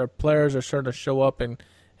 Their players are starting to show up and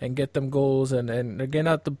get them goals, and they're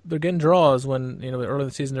getting draws when early in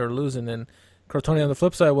the season they were losing. And Crotone on the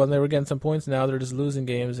flip side, when they were getting some points, now they're just losing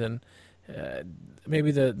games, and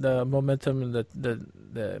maybe the momentum and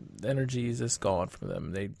the energy is just gone from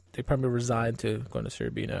them. They probably resigned to going to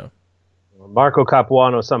Serie B now. Marco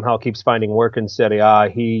Capuano somehow keeps finding work in Serie A.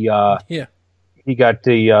 He got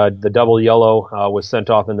the double yellow, was sent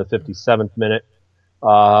off in the 57th minute.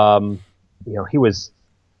 He was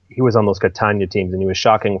on those Catania teams, and he was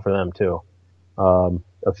shocking for them too.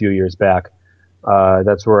 A few years back.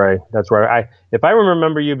 That's where I if I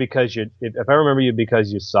remember you because you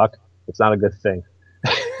suck, it's not a good thing.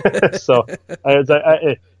 So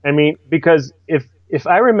I mean, because if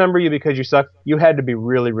I remember you because you suck, you had to be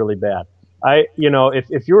really, really bad.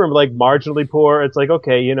 If you were like marginally poor, it's like,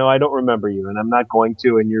 okay, I don't remember you, and I'm not going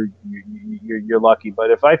to, and you're lucky. But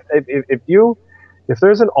if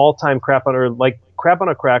there's an all-time crap on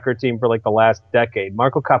a cracker team for like the last decade,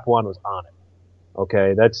 Marco Capuano's on it.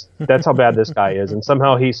 Okay, that's how bad this guy is, and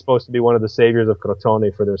somehow he's supposed to be one of the saviors of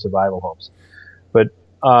Crotone for their survival hopes. But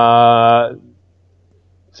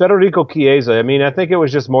Federico Chiesa, I mean, I think it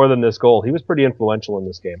was just more than this goal. He was pretty influential in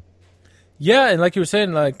this game. Yeah, and like you were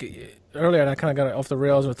saying, like earlier, and I kind of got off the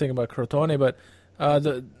rails when thinking about Crotone, but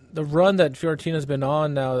the run that Fiorentina's been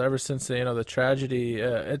on now ever since the tragedy,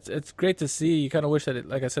 it's great to see. You kind of wish that,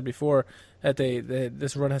 like I said before, that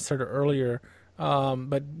this run had started earlier.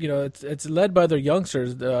 But it's led by their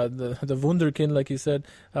youngsters, the Wunderkind, like you said,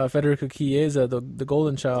 Federico Chiesa, the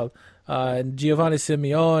golden child, and Giovanni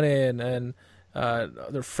Simeone, and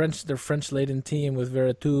their French laden team with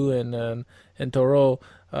Veretout and Toro.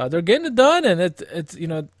 They're getting it done, and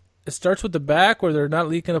it starts with the back where they're not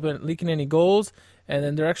leaking any goals, and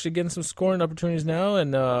then they're actually getting some scoring opportunities now,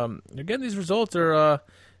 and they're getting these results.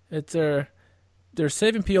 They're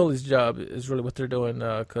saving Pioli's job is really what they're doing,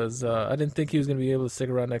 because I didn't think he was going to be able to stick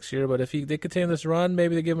around next year, but if they continue this run,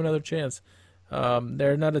 maybe they give him another chance.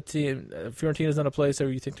 They're not a team. Fiorentina's not a place where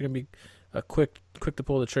you think they're going to be quick to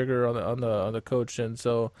pull the trigger on the coach, and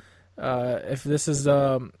so if this is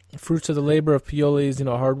fruits of the labor of Pioli's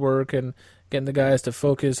hard work and getting the guys to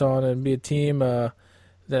focus on and be a team,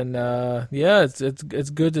 then it's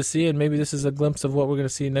good to see, and maybe this is a glimpse of what we're going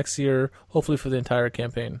to see next year, hopefully for the entire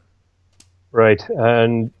campaign. Right,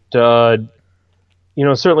 and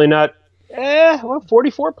certainly not.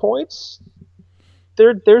 44 points.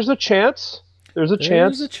 There's a chance. There's a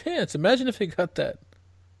chance. Imagine if he got that.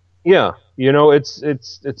 Yeah,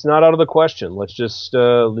 it's not out of the question. Let's just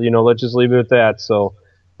leave it at that. So,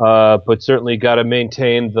 but certainly got to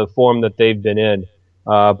maintain the form that they've been in.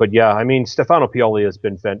 But yeah, I mean, Stefano Pioli has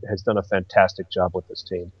done a fantastic job with this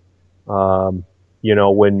team.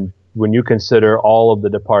 When you consider all of the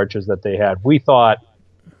departures that they had, we thought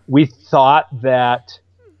that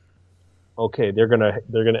okay, they're gonna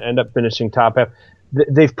end up finishing top half.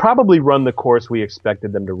 They've probably run the course we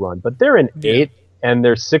expected them to run, but they're in 8th and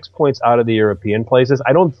they're 6 points out of the European places.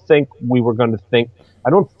 I don't think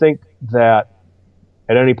that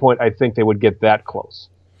at any point I think they would get that close.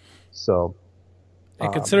 So,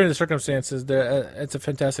 and considering the circumstances, it's a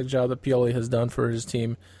fantastic job that Pioli has done for his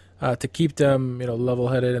team. To keep them,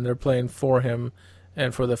 level-headed, and they're playing for him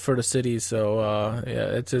and for the city. So,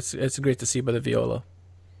 it's great to see by the Viola.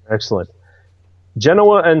 Excellent.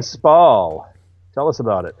 Genoa and Spal. Tell us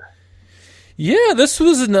about it. Yeah, this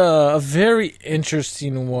was a very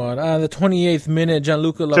interesting one. The 28th minute,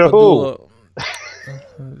 Gianluca Lapadula.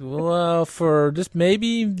 Well, for just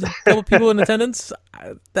maybe a couple people in attendance,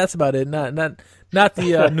 that's about it. Not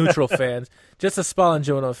the neutral fans, just the Spal and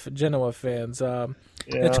Genoa fans.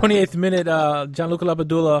 In the 28th minute, Gianluca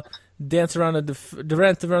Lapadula danced around the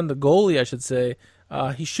goalie, I should say,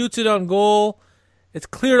 He shoots it on goal. It's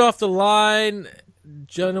cleared off the line.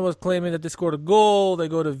 Genoa's claiming that they scored a goal. They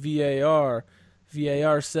go to VAR.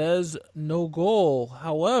 VAR says no goal.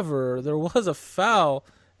 However, there was a foul,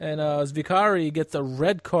 and Zvikari gets a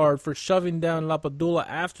red card for shoving down Lapadula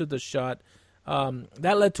after the shot.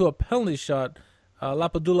 That led to a penalty shot.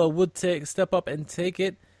 Lapadula would step up and take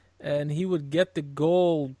it, and he would get the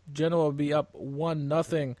goal. Genoa would be up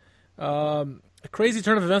 1-0. A crazy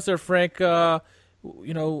turn of events there, Frank.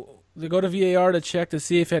 They go to VAR to check to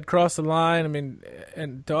see if it had crossed the line. I mean,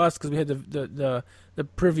 and to us, because we had the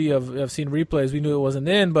privy of seeing replays, we knew it wasn't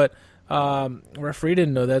in, but referee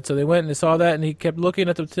didn't know that. So they went and they saw that, and he kept looking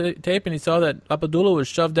at the tape, and he saw that Lapadula was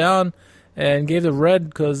shoved down and gave the red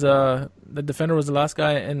because the defender was the last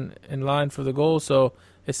guy in line for the goal. So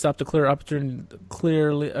it stopped a clear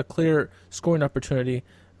scoring opportunity.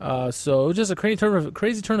 So it was just a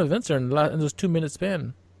crazy turn of events there in those 2-minute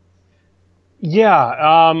span.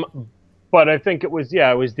 Yeah, but I think it was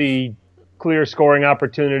the clear scoring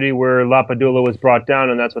opportunity where Lapadula was brought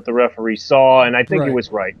down, and that's what the referee saw, and I think he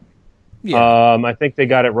was right. Yeah. I think they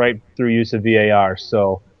got it right through use of VAR.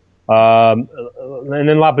 So, and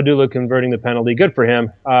then Lapadula converting the penalty, good for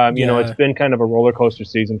him. It's been kind of a roller coaster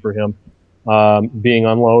season for him, being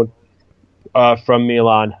on loan from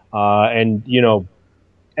Milan, and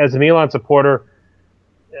as a Milan supporter,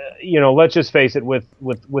 let's just face it, with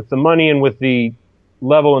the money and with the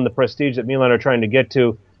level and the prestige that Milan are trying to get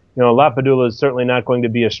to, Lapadula is certainly not going to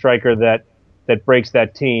be a striker that breaks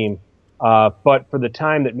that team. But for the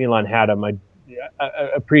time that Milan had him, I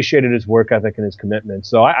appreciated his work ethic and his commitment.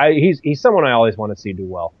 So he's someone I always want to see do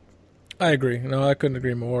well. I agree. No, I couldn't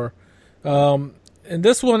agree more. In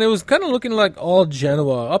this one, it was kind of looking like all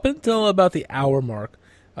Genoa up until about the hour mark,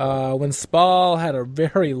 when Spal had a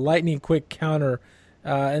very lightning quick counter.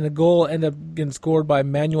 And the goal ended up getting scored by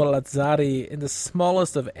Manuel Lazzari in the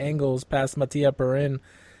smallest of angles past Mattia Perin.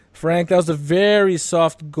 Frank, that was a very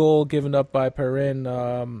soft goal given up by Perin.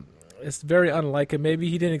 It's very unlike him. Maybe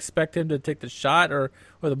he didn't expect him to take the shot or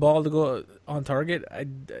the ball to go on target.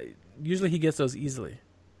 Usually he gets those easily.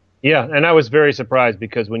 Yeah, and I was very surprised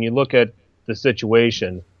because when you look at the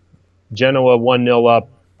situation, Genoa 1-0 up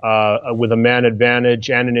with a man advantage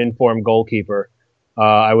and an informed goalkeeper,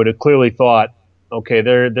 I would have clearly thought, okay,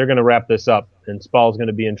 they're going to wrap this up, and Spal's going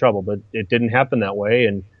to be in trouble. But it didn't happen that way,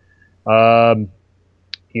 and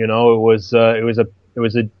it was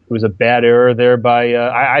a bad error there by.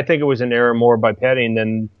 I think it was an error more by Petting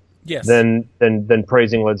than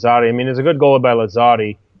praising Lazzari. I mean, it's a good goal by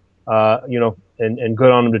Lazzari, and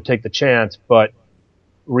good on him to take the chance. But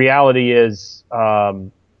reality is,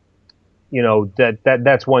 that's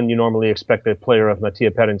one you normally expect a player of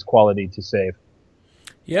Mattia Petting's quality to save.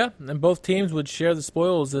 Yeah, and both teams would share the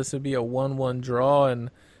spoils. This would be a 1-1 draw,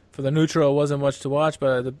 and for the neutral, it wasn't much to watch.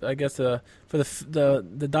 But I guess for the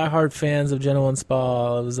diehard fans of Genoa and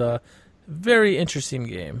Spal, it was a very interesting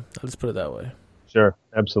game. I'll just put it that way. Sure,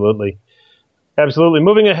 absolutely.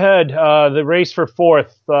 Moving ahead, the race for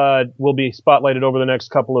fourth will be spotlighted over the next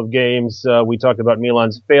couple of games. We talked about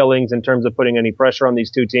Milan's failings in terms of putting any pressure on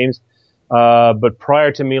these two teams. But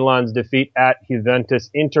prior to Milan's defeat at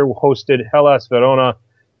Juventus, Inter hosted Hellas Verona.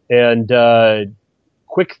 And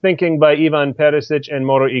quick thinking by Ivan Perisic and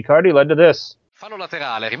Mauro Icardi led to this. Fallo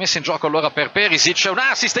laterale, rimessa in gioco allora per Perisic, un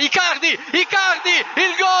assist, Icardi, il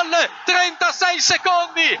gol, 36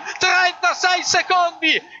 secondi,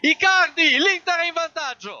 Icardi, l'Inter è in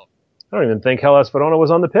vantaggio. I don't even think Hellas Verona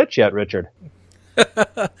was on the pitch yet, Richard.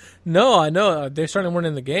 No, I know, they're starting to win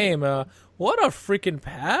in the game. What a freaking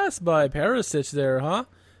pass by Perisic there, huh?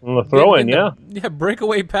 The throw-in, yeah,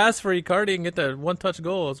 breakaway pass for Icardi and get the one-touch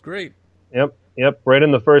goal. It's great. Yep, right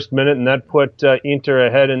in the first minute, and that put Inter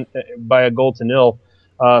ahead by a goal to nil.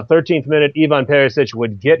 13th minute, Ivan Perisic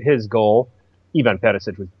would get his goal. Ivan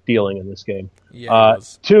Perisic was dealing in this game. Yeah,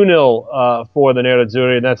 2-0 for the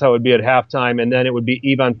Nerazzurri, and that's how it would be at halftime. And then it would be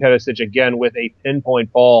Ivan Perisic again with a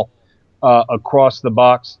pinpoint ball across the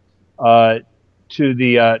box towards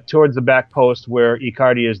the back post where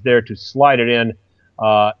Icardi is there to slide it in.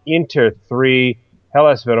 Inter 3,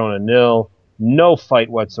 Hellas Verona 0. No fight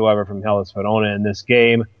whatsoever from Hellas Verona in this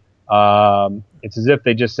game. It's as if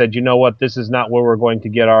they just said, you know what, this is not where we're going to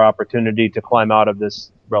get our opportunity to climb out of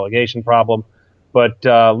this relegation problem. But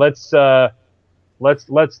let's put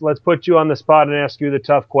you on the spot and ask you the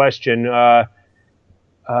tough question.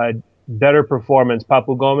 Better performance,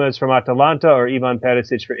 Papu Gomez from Atalanta or Ivan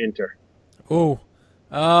Perisic for Inter?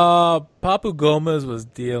 Papu Gomez was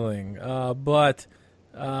dealing, but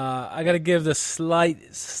I got to give the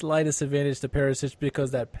slightest advantage to Perisic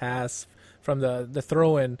because that pass from the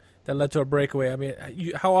throw-in that led to a breakaway. I mean,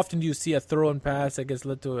 how often do you see a throw and pass that gets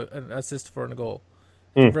led to an assist for a goal?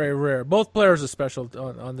 It's very rare. Both players are special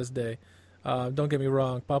on this day. Don't get me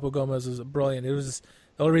wrong. Papu Gomez was brilliant. It was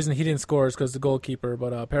the only reason he didn't score is because the goalkeeper.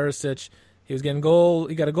 But Perisic, he was getting goal.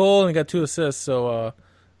 He got a goal and he got 2 assists. So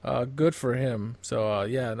good for him. So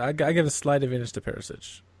yeah, I give a slight advantage to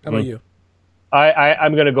Perisic. How about you?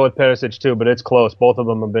 I'm going to go with Perisic too, but it's close. Both of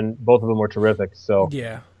them were terrific. So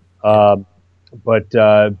yeah. But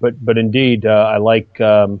indeed, I like.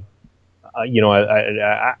 I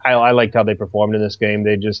liked how they performed in this game.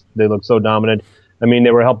 They looked so dominant. I mean,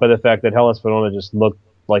 they were helped by the fact that Hellas Verona just looked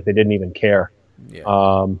like they didn't even care. Yeah.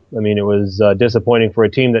 I mean, it was disappointing for a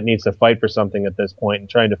team that needs to fight for something at this point and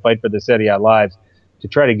trying to fight for the Serie A lives to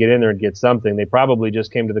try to get in there and get something. They probably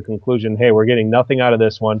just came to the conclusion, hey, we're getting nothing out of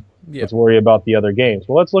this one. Yeah. Let's worry about the other games.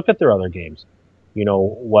 Well, let's look at their other games,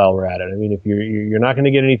 while we're at it. I mean, if you're not going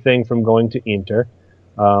to get anything from going to Inter,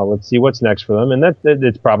 let's see what's next for them. And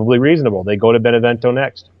it's probably reasonable. They go to Benevento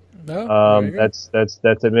next. That's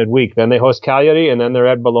at midweek. Then they host Cagliari, and then they're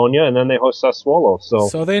at Bologna, and then they host Sassuolo.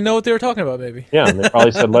 So they know what they were talking about, maybe. Yeah, and they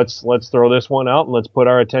probably said, let's throw this one out and let's put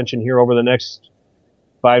our attention here over the next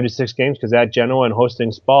 5 to 6 games, because at Genoa and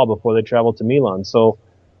hosting Spal before they travel to Milan. So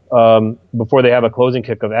before they have a closing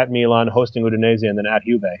kickoff at Milan, hosting Udinese, and then at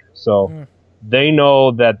Juve. So they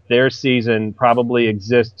know that their season probably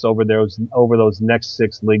exists over those next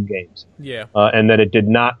 6 league games. Yeah. And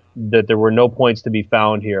that there were no points to be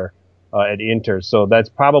found here at Inter. So that's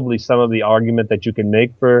probably some of the argument that you can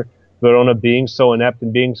make for Verona being so inept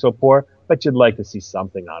and being so poor, but you'd like to see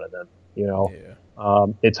something out of them. Yeah.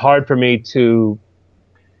 It's hard for me to,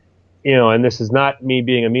 and this is not me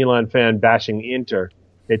being a Milan fan bashing Inter.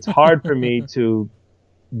 It's hard for me to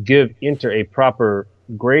give Inter a proper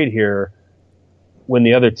grade here when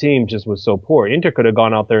the other team just was so poor. Inter could have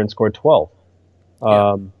gone out there and scored 12.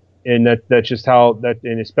 Yeah. And that's just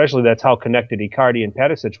and especially that's how connected Icardi and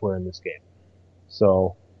Perisic were in this game.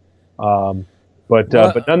 So, but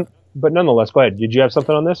nonetheless, go ahead. Did you have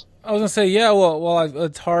something on this? I was gonna say, yeah. Well,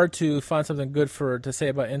 it's hard to find something good to say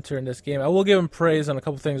about Inter in this game. I will give them praise on a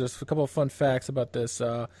couple things. There's a couple of fun facts about this.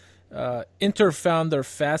 Inter found their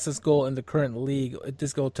fastest goal in the current league.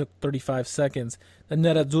 This goal took 35 seconds. The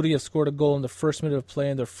Nerazzurri have scored a goal in the first minute of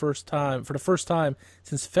play for the first time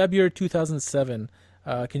since February 2007.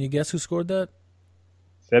 Can you guess who scored that?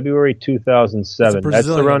 February 2007. That's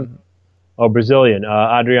the run. Oh, Brazilian.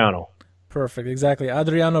 Adriano. Perfect. Exactly.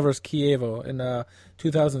 Adriano versus Chievo in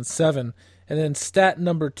 2007. And then stat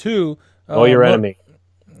number 2. Your enemy.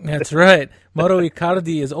 That's right. Mauro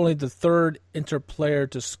Icardi is only the 3rd Inter player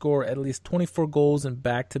to score at least 24 goals in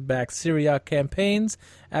back-to-back Serie A campaigns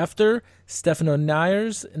after Stefano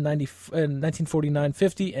Nyers in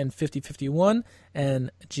 1949-50 and 50-51 and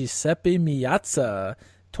Giuseppe Meazza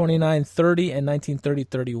 29-30 and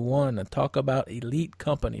 1930-31. Talk about elite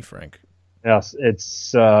company, Frank. Yes,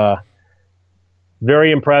 it's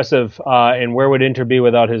very impressive. And where would Inter be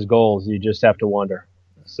without his goals? You just have to wonder.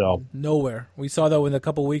 So nowhere. We saw that in a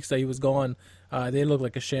couple of weeks that he was gone. They looked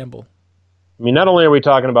like a shamble. I mean, not only are we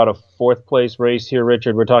talking about a 4th place race here,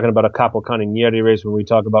 Richard, we're talking about a Capocannoniere race when we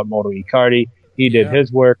talk about Mauro Icardi. He did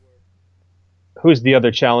his work. Who's the other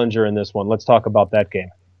challenger in this one? Let's talk about that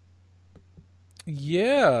game.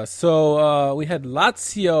 Yeah, so we had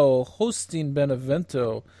Lazio hosting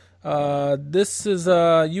Benevento. This is,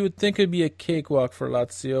 you would think it'd be a cakewalk for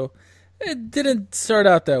Lazio. It didn't start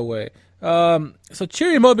out that way. So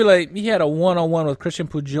Ciro Immobile, he had a one-on-one with Christian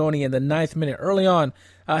Pugioni in the 9th minute. Early on,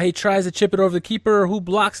 he tries to chip it over the keeper, who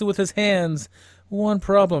blocks it with his hands. One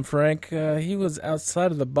problem, Frank. He was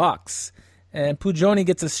outside of the box. And Pugioni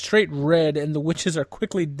gets a straight red, and the Witches are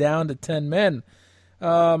quickly down to 10 men.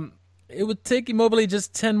 It would take Immobile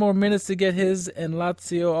just 10 more minutes to get his and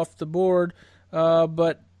Lazio off the board.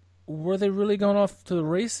 But were they really going off to the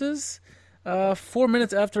races? 4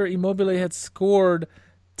 minutes after Immobile had scored,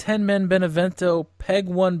 10-men Benevento peg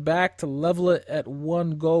one back to level it at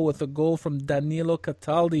 1 goal with a goal from Danilo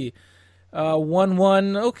Cataldi.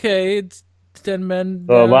 1-1. Okay, it's 10 men.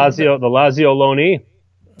 The Lazio loanee.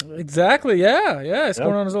 Exactly. Yeah.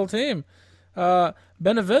 Scoring on his old team.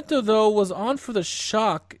 Benevento, though, was on for the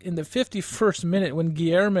shock in the 51st minute when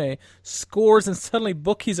Guilherme scores and suddenly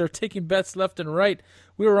bookies are taking bets left and right.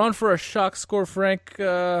 We were on for a shock score, Frank,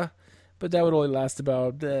 but that would only last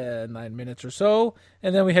about 9 minutes or so.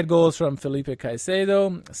 And then we had goals from Felipe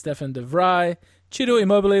Caicedo, Stefan de Vrij, Ciro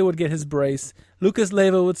Immobile would get his brace, Lucas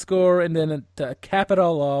Leiva would score, and then to cap it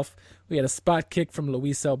all off, we had a spot kick from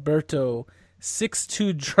Luis Alberto,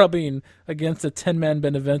 6-2 drubbing against a 10-man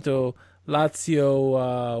Benevento.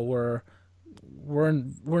 Lazio we're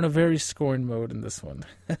in a very scoring mode in this one.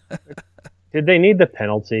 Did they need the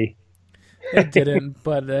penalty? They didn't,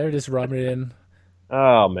 but they're just rubbing it in.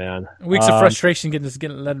 Oh man, Weeks of frustration getting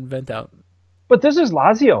letting vent out. But this is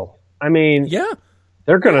Lazio. I mean, Yeah,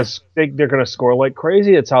 they're gonna score like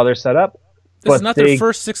crazy. It's how they're set up. this is not their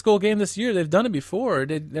first 6-goal game this year. They've done it before.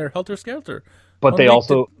 They're helter-skelter. But they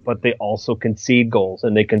also concede goals,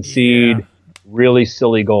 and they concede really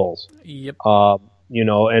silly goals. Yep.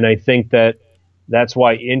 And I think that's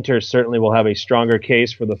why Inter certainly will have a stronger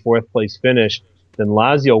case for the 4th place finish than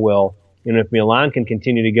Lazio will. And if Milan can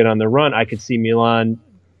continue to get on the run, I could see Milan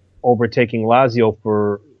overtaking Lazio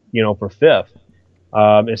for 5th,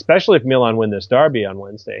 especially if Milan win this derby on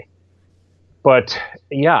Wednesday. But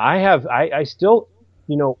yeah, I still,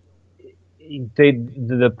 the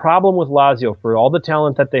problem with Lazio, for all the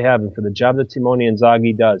talent that they have and for the job that Simone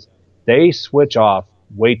Inzaghi does, they switch off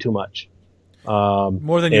way too much.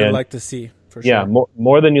 More than you'd like to see, for sure. Yeah,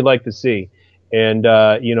 more than you'd like to see. And,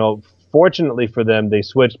 fortunately for them, they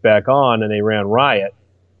switched back on and they ran riot,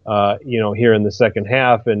 here in the second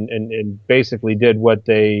half and basically did what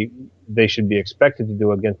they should be expected to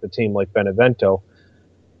do against a team like Benevento.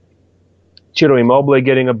 Ciro Immobile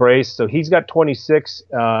getting a brace, so he's got 26,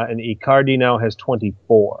 and Icardi now has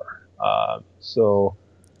 24.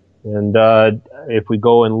 If we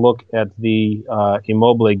go and look at the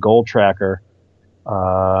Immobile goal tracker,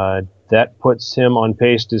 that puts him on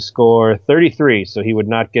pace to score 33. So he would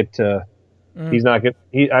not get to. He's not get.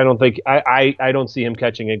 I don't think. I don't see him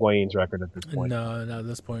catching Higuain's record at this point. No, not at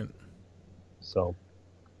this point. So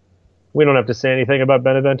we don't have to say anything about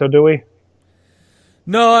Benevento, do we?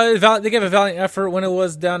 No, they gave a valiant effort when it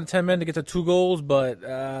was down to 10 men to get to 2 goals, but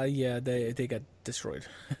they got destroyed.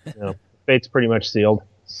 Fate's pretty much sealed.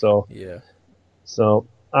 So yeah. So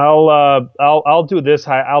I'll do this.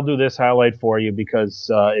 I'll do this highlight for you because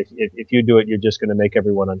if you do it, you're just going to make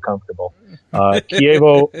everyone uncomfortable.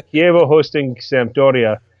 Chievo hosting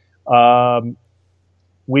Sampdoria.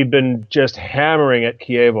 We've been just hammering at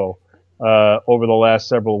Chievo over the last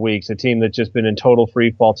several weeks. A team that's just been in total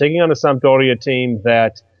free fall, taking on a Sampdoria team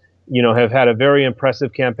that have had a very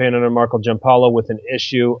impressive campaign under Marco Giampaolo with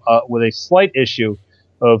a slight issue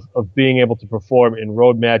of being able to perform in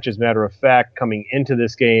road matches. Matter of fact, coming into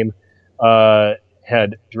this game,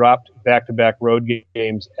 had dropped back-to-back road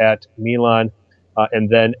games at Milan and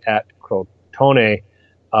then at Crotone.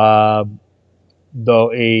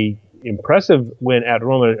 Though a impressive win at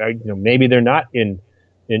Roma, maybe they're not in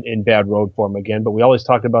bad road form again, but we always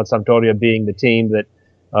talked about Sampdoria being the team that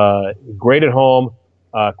great at home,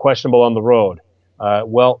 questionable on the road.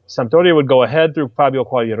 Sampdoria would go ahead through Fabio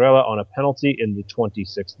Quagliarella on a penalty in the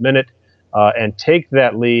 26th minute and take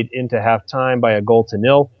that lead into halftime by a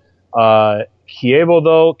 1-0. Chievo,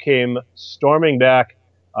 though, came storming back,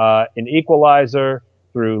 an equalizer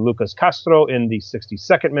through Lucas Castro in the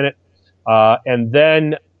 62nd minute. And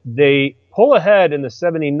then they pull ahead in the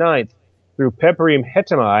 79th through Peperim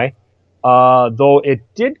Hetemai, though it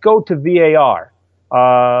did go to VAR.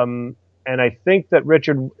 And I think that,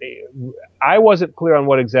 Richard, I wasn't clear on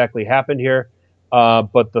what exactly happened here,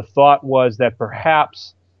 but the thought was that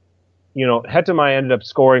perhaps, Hetemai ended up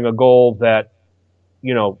scoring a goal that,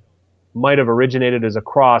 might have originated as a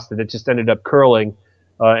cross, that it just ended up curling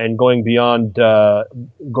and going beyond the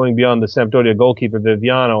Sampdoria goalkeeper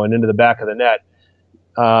Viviano and into the back of the net.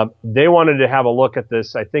 They wanted to have a look at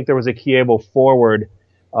this. I think there was a Chievo forward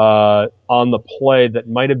on the play that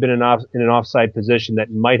might have been in an offside position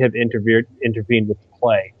that might have intervened with the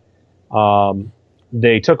play.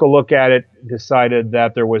 They took a look at it, decided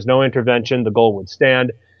that there was no intervention, the goal would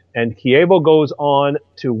stand, and Chievo goes on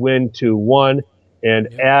to win 2-1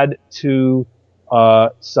 and add to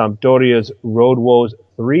Sampdoria's road woes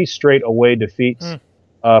 3 straight away defeats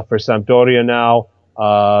for Sampdoria now.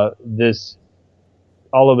 This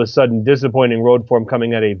all of a sudden disappointing road form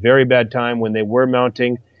coming at a very bad time when they were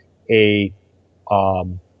mounting a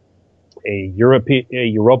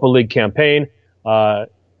Europa League campaign.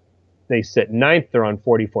 They sit 9th. They're on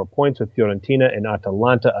 44 points with Fiorentina and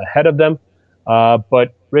Atalanta ahead of them.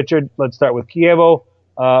 But Richard, let's start with Chievo.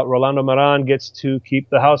 Rolando Maran gets to keep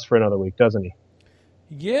the house for another week, doesn't he?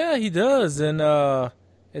 Yeah, he does. And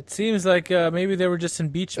it seems like maybe they were just in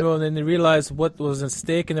beach mode and then they realized what was at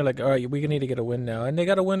stake and they're like, all right, we need to get a win now. And they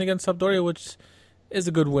got a win against Sampdoria, which is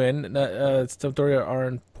a good win. Sampdoria are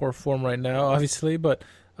in poor form right now, obviously. But,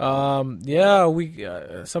 we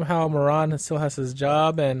somehow Moran still has his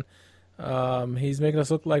job and he's making us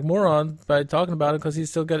look like morons by talking about it because he's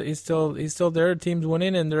still there. Team's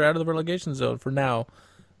winning and they're out of the relegation zone for now.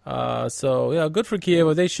 Good for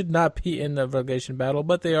Chievo. They should not be in the relegation battle,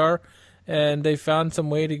 but they are. and they found some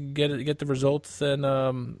way to get the results.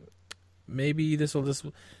 And maybe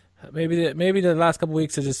maybe the last couple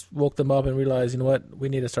weeks have just woke them up and realized, you know what, we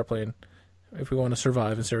need to start playing if we want to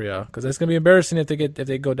survive in Serie A, because it's going to be embarrassing if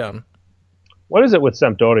they go down. What is it with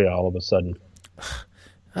Sampdoria all of a sudden?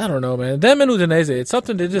 I don't know, man. Them and Udinese, it's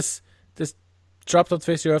something they just dropped off the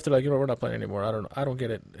face of the earth. They're like, we're not playing anymore. I don't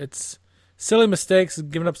get it. It's silly mistakes,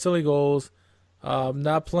 giving up silly goals,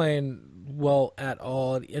 not playing well at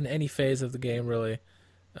all in any phase of the game, really.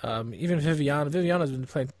 Even Viviano's been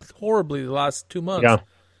playing horribly the last 2 months.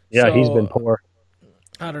 Yeah, so, he's been poor.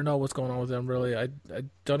 I don't know what's going on with them, really. I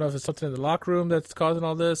don't know if it's something in the locker room that's causing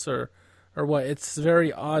all this or what. It's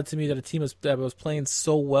very odd to me that a team that was playing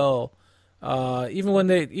so well, even when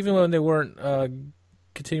they weren't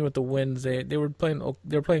continuing with the wins, they were playing good.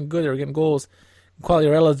 They were getting goals.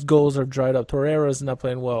 Quagliarella's goals are dried up. Torreira's not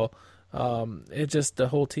playing well. The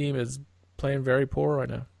whole team is playing very poor right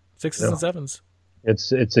now. 6s and 7s.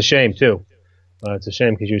 It's a shame too. It's a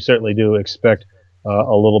shame because you certainly do expect a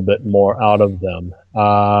little bit more out of them.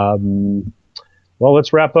 Well,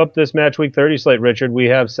 let's wrap up this match week 30 slate, Richard. We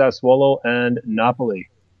have Sassuolo and Napoli.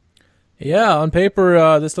 Yeah, on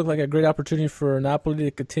paper, this looked like a great opportunity for Napoli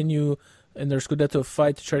to continue in their Scudetto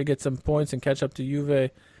fight to try to get some points and catch up to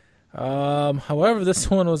Juve. However,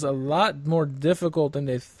 this one was a lot more difficult than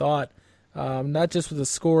they thought, not just with the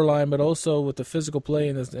scoreline, but also with the physical play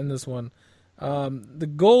in this one.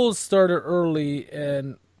 The goals started early,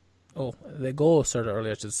 I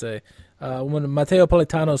should say, when Matteo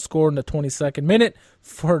Politano scored in the 22nd minute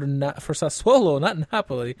for Sassuolo, not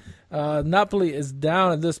Napoli. Napoli is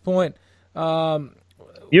down at this point.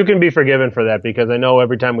 You can be forgiven for that because I know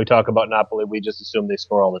every time we talk about Napoli, we just assume they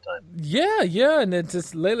score all the time. Yeah, and it's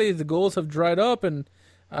just lately the goals have dried up, and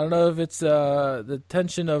I don't know if it's the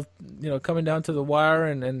tension of coming down to the wire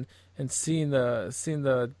and seeing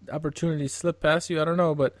the opportunity slip past you. I don't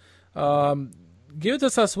know, but give it to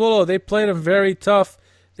Sassuolo. They played them very tough.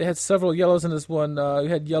 They had several yellows in this one. We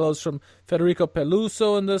had yellows from Federico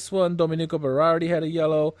Peluso in this one. Domenico Berardi had a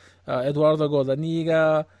yellow. Eduardo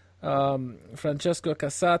Godaniga. Francesco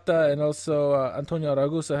Casata, and also Antonio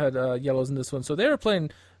Ragusa had yellows in this one. So they were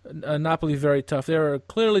playing Napoli very tough. They were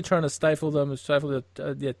clearly trying to stifle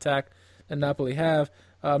the attack that Napoli have.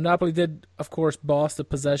 Napoli did, of course, boss the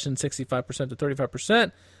possession 65% to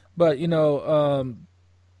 35%, but the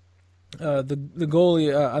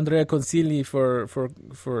goalie Andrea Consigli for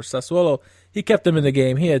Sassuolo, he kept them in the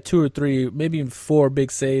game. He had 2 or 3, maybe even 4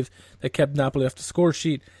 big saves that kept Napoli off the score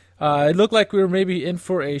sheet. It looked like we were maybe in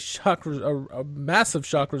for a massive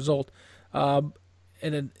shock result, and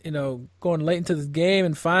then going late into the game,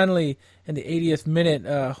 and finally in the 80th minute,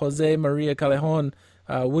 Jose Maria Callejon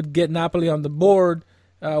would get Napoli on the board.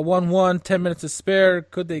 1-1, 10 minutes to spare.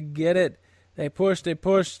 Could they get it? They pushed,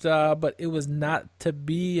 but it was not to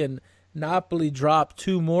be, and Napoli dropped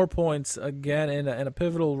 2 more points again in a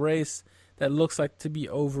pivotal race that looks like to be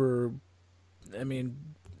over. I mean,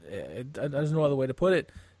 there's no other way to put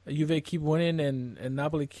it. Juve keep winning and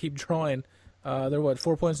Napoli keep drawing. They're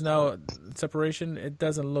 4 points now separation. It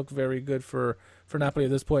doesn't look very good for Napoli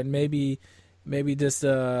at this point. Maybe just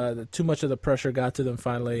too much of the pressure got to them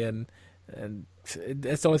finally, and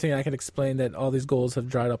that's the only thing I can explain that all these goals have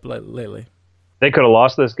dried up lately. They could have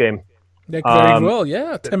lost this game. They very well,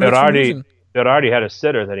 yeah. 10 minutes from losing. Berardi had a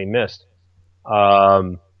sitter that he missed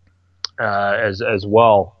as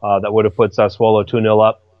well. That would have put Sassuolo 2-0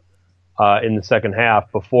 up in the second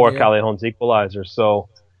half before Callejon's equalizer. So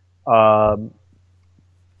our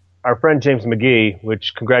friend James McGee,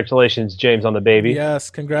 which congratulations, James, on the baby.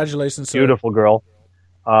 Yes, congratulations, sir. Beautiful girl.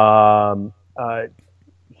 I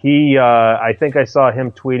think I saw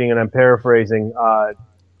him tweeting, and I'm paraphrasing,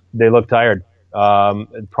 they look tired.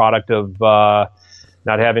 Product of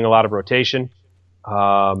not having a lot of rotation.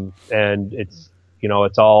 And it's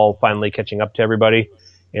all finally catching up to everybody.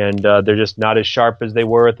 And they're just not as sharp as they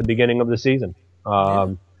were at the beginning of the season.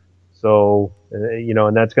 So,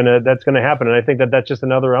 and that's gonna happen. And I think that's just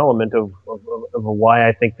another element of why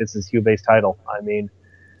I think this is Juve's title. I mean,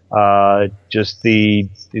 just the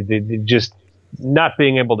not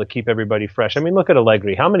being able to keep everybody fresh. I mean, look at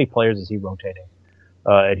Allegri. How many players is he rotating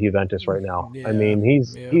at Juventus right now? I mean,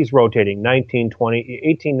 he's rotating 18,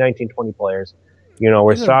 19, 20 players.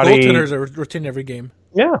 Where Sarri goaltenders are rotating every game.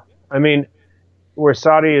 Yeah, I mean, where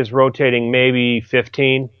Sarri is rotating maybe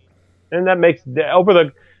 15, and that makes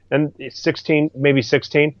 16, maybe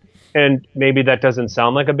 16, and maybe that doesn't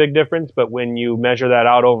sound like a big difference, but when you measure that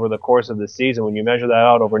out over the course of the season, when you measure that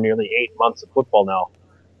out over nearly 8 months of football now,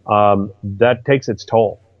 that takes its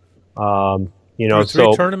toll.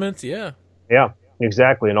 Three tournaments, yeah. Yeah,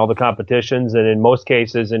 Exactly, in all the competitions, and in most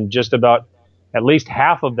cases, in just about at least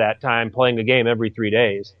half of that time, playing a game every 3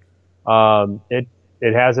 days, it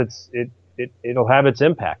has it'll have its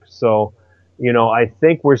impact. So, I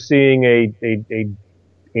think we're seeing a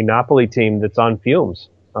Napoli team that's on fumes,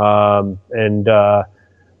 and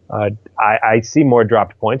I see more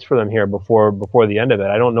dropped points for them here before the end of it.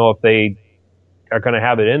 I don't know if they are going to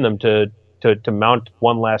have it in them to mount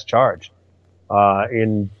one last charge.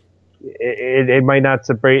 It might not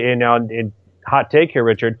separate. In hot take here,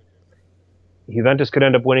 Richard, Juventus could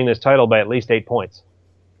end up winning this title by at least 8 points.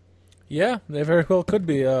 Yeah, they very well could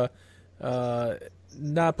be.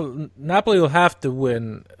 Napoli will have to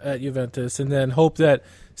win at Juventus and then hope that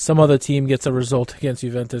some other team gets a result against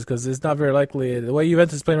Juventus, because it's not very likely. The way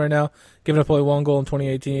Juventus is playing right now, giving up only 1 goal in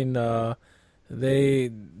 2018,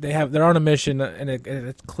 they're on a mission, and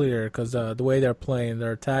it's clear because the way they're playing,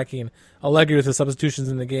 they're attacking. Allegri with the substitutions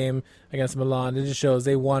in the game against Milan, it just shows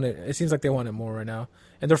they want it. It seems like they want it more right now,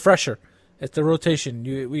 and they're fresher. It's the rotation.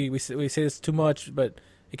 We say this too much, but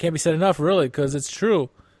it can't be said enough, really, because it's true.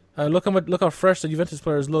 Look how fresh the Juventus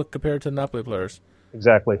players look compared to the Napoli players.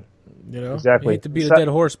 Exactly. Exactly. You hate to beat a dead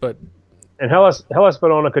horse, but and Hellas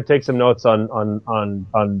Verona could take some notes on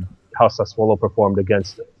how Sassuolo performed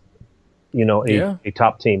against a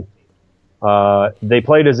top team. They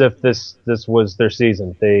played as if this was their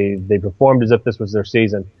season. They performed as if this was their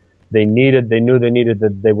season. They knew they needed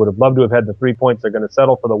that. They would have loved to have had the 3 points. They're going to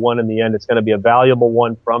settle for the 1 in the end. It's going to be a valuable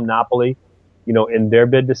one from Napoli, in their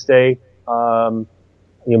bid to stay,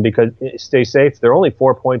 because stay safe. They're only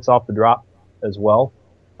 4 points off the drop as well.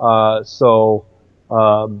 And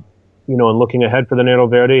looking ahead for the Nero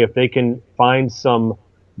Verde, if they can find some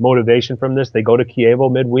motivation from this, they go to Chievo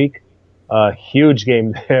midweek. Huge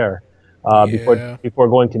game there. Before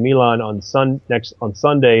going to Milan on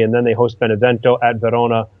Sunday, and then they host Benevento at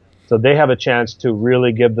Verona. So they have a chance to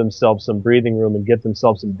really give themselves some breathing room and get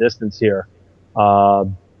themselves some distance here,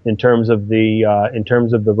 in terms of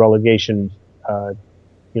the relegation,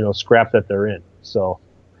 scrap that they're in. So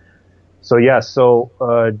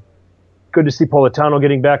good to see Politano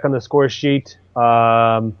getting back on the score sheet.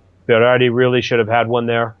 Berardi really should have had one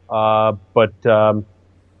there, but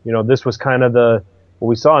this was kind of what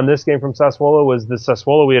we saw in this game from Sassuolo was the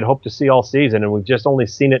Sassuolo we had hoped to see all season, and we've just only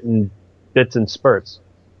seen it in bits and spurts.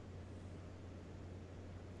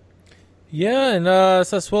 Yeah, and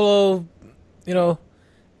Sassuolo,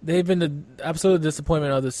 they've been the absolute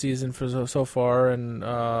disappointment of the season for so far, and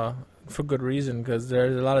for good reason, because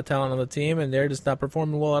there's a lot of talent on the team, and they're just not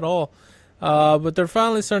performing well at all. But they're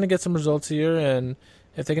finally starting to get some results here, and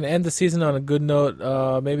if they can end the season on a good note,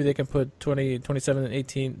 maybe they can put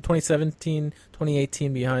 2017,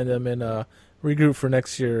 2018 behind them and regroup for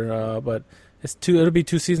next year. But it'll be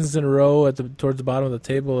 2 seasons in a row towards the bottom of the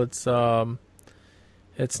table. It's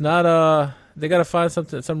not they got to find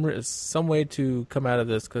some way to come out of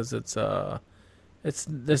this, because that's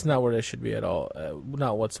not where they should be at all,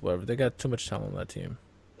 not whatsoever. They got too much talent on that team.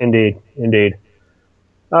 Indeed.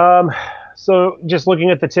 So just looking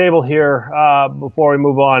at the table here, before we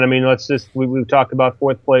move on, I mean, we've talked about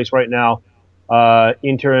 4th place right now.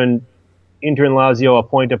 Inter and Lazio a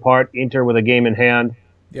point apart, Inter with a game in hand.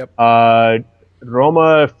 Yep.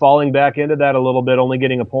 Roma falling back into that a little bit, only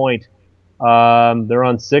getting a point. They're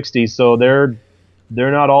on 60, so they're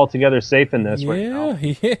not altogether safe in this right now.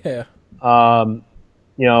 Yeah.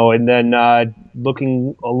 And then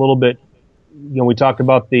looking a little bit, we talked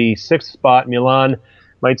about the 6th spot. Milan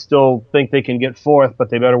might still think they can get 4th,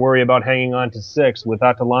 but they better worry about hanging on to 6th with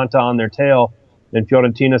Atalanta on their tail, and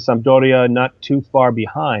Fiorentina, Sampdoria not too far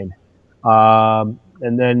behind. And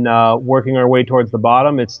then working our way towards the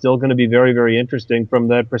bottom, it's still going to be very, very interesting from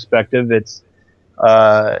that perspective. It's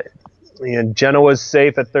Genoa's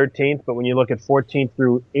safe at 13th, but when you look at 14th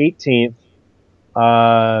through 18th,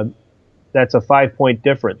 that's a 5-point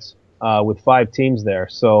difference with 5 teams there.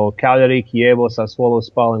 So Cagliari, Chievo, Sassuolo,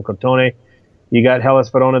 Spal, and Crotone. You got Hellas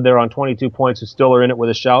Verona there on 22 points, who still are in it with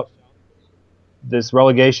a shout. This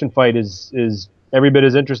relegation fight is every bit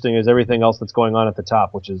as interesting as everything else that's going on at the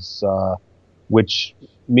top, which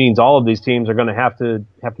means all of these teams are going to have to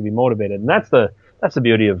be motivated, and that's the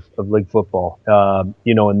beauty of league football,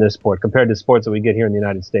 in this sport compared to sports that we get here in the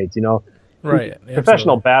United States. Right?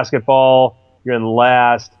 Professional basketball, you're in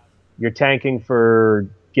last. You're tanking for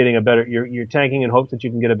getting a better. You're tanking in hopes that you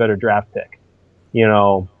can get a better draft pick.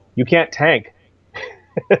 You can't tank.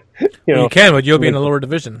 You can, but you'll be in a lower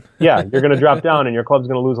division. Yeah, you're going to drop down, and your club's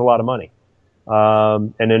going to lose a lot of money.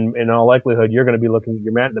 And in all likelihood, you're going to be looking.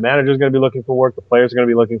 The manager's going to be looking for work. The players are going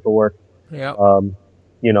to be looking for work. Yeah.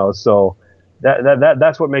 So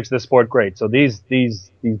that's what makes this sport great. So these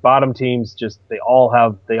these bottom teams they all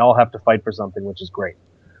have to fight for something, which is great.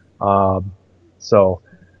 Lots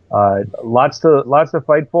to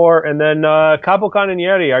fight for. And then Capo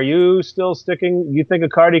Cannonieri, are you still sticking? You think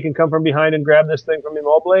Icardi can come from behind and grab this thing from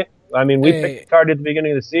Immobile? I mean, we picked Icardi at the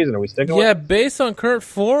beginning of the season. Are we sticking with it? Based on current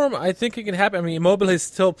form, I think it can happen. I mean, Immobile is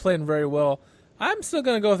still playing very well. I'm still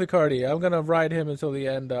going to go with Icardi. I'm going to ride him until the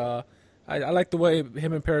end. I like the way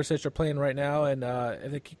him and Perisic are playing right now, and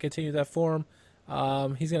if they can continue that form,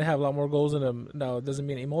 he's going to have a lot more goals in him. Now, it doesn't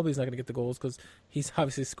mean Immobile's not going to get the goals because he's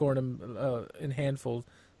obviously scoring them in handfuls.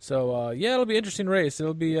 So, it'll be an interesting race.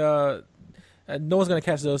 It'll be no one's going to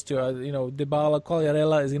catch those two. Dybala,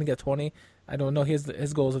 Quagliarella is going to get 20. I don't know.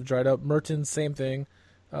 His goals have dried up. Mertens, same thing.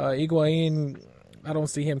 Higuain, I don't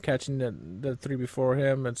see him catching the three before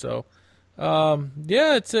him. And so,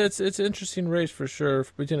 it's an interesting race for sure,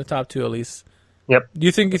 between the top two at least. Yep. Do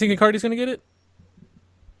you think Icardi's going to get it?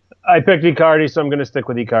 I picked Icardi, so I'm going to stick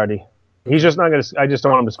with Icardi. He's just not going to – I just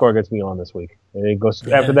don't want him to score against Milan this week. And he can go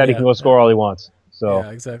score all he wants. So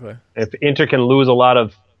yeah, exactly. If Inter can lose a lot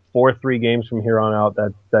of 4-3 games from here on out,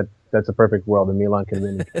 that's a perfect world, and Milan can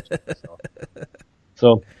win.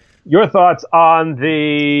 So your thoughts on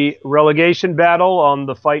the relegation battle, on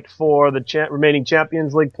the fight for the remaining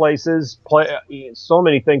Champions League places? So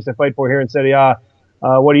many things to fight for here in Serie A.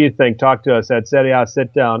 What do you think? Talk to us at Serie A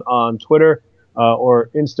Sit Down on Twitter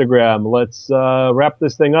or Instagram. Let's wrap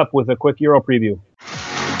this thing up with a quick Euro preview.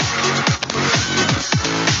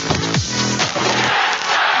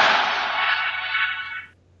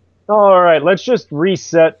 All right, let's just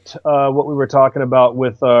reset what we were talking about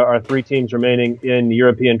with our three teams remaining in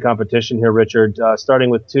European competition here, Richard. Starting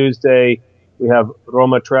with Tuesday, we have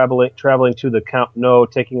Roma traveling to the Camp Nou,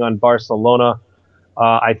 taking on Barcelona.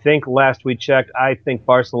 I think last we checked, I think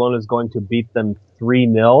Barcelona is going to beat them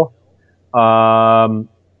 3-0. I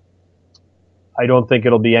don't think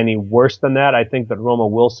it'll be any worse than that. I think that Roma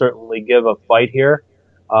will certainly give a fight here.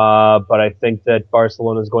 But I think that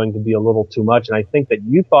Barcelona is going to be a little too much, and I think that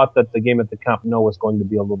you thought that the game at the Camp Nou was going to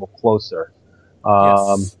be a little closer.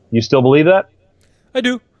 Yes. You still believe that? I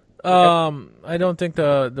do. Okay. I don't think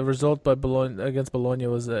the result by against Bologna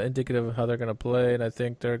was indicative of how they're going to play, and I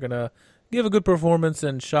think they're going to give a good performance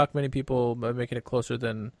and shock many people by making it closer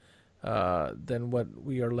than what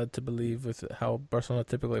we are led to believe with how Barcelona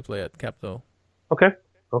typically play at Camp Nou. Okay.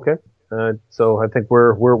 So I think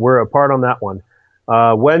we're apart on that one.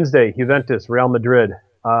 Wednesday, Juventus, Real Madrid.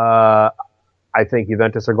 I think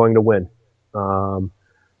Juventus are going to win.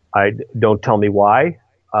 Don't tell me why.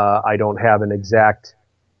 I don't have an exact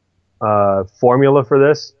formula for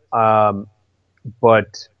this.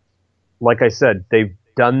 But like I said, they've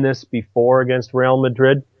done this before against Real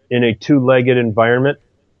Madrid in a two-legged environment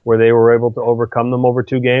where they were able to overcome them over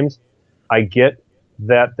two games. I get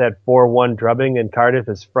that 4-1 drubbing in Cardiff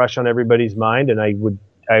is fresh on everybody's mind, and I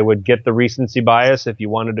would get the recency bias if you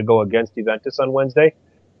wanted to go against Juventus on Wednesday.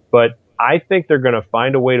 But I think they're going to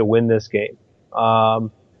find a way to win this game.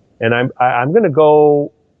 And I'm going to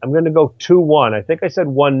go 2-1. I think I said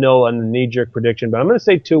 1-0 on the knee-jerk prediction, but I'm going to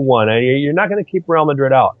say 2-1. You're not going to keep Real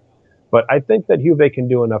Madrid out. But I think that Juve can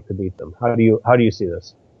do enough to beat them. How do you see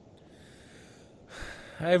this?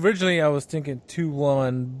 Originally, I was thinking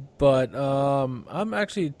 2-1, but I'm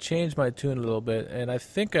actually changed my tune a little bit, and I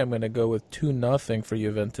think I'm going to go with 2-0 for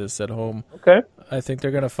Juventus at home. Okay. I think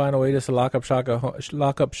they're going to find a way just to lock up shop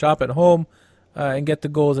at home and get the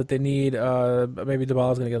goals that they need. Maybe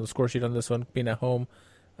Dybala's going to get on the score sheet on this one, being at home.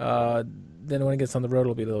 Then when it gets on the road,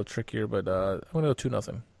 it'll be a little trickier, but I'm going to go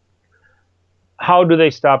 2-0. How do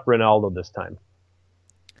they stop Ronaldo this time?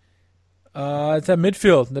 It's at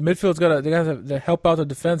midfield. The midfield's got to help out the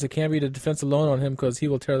defense. It can't be the defense alone on him because he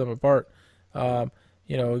will tear them apart. Whether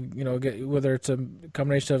it's a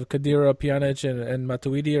combination of Khedira, Pjanic, and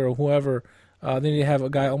Matuidi or whoever, they need to have a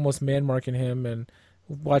guy almost man marking him and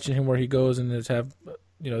watching him where he goes, and just have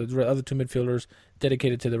the other two midfielders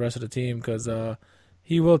dedicated to the rest of the team because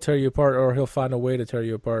he will tear you apart, or he'll find a way to tear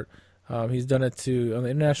you apart. He's done it on the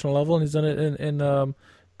international level, and he's done it in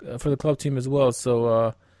for the club team as well.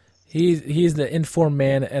 So. He's the informed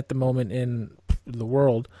man at the moment in the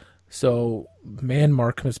world, so man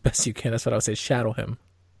mark him as best you can. That's what I would say. Shadow him.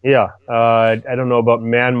 Yeah, I don't know about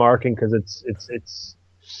man marking because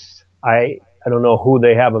I don't know who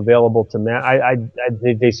they have available to man.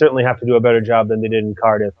 They certainly have to do a better job than they did in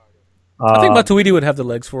Cardiff. I think Matuidi would have the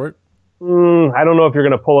legs for it. I don't know if you're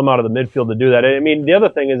going to pull him out of the midfield to do that. I mean, the other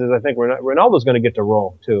thing is I think Ronaldo's going to get to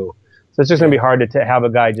roll too, so it's just going to be hard to have a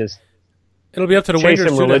guy just. It'll be up to the chase wingers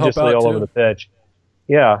him to religiously help out all too. over the pitch.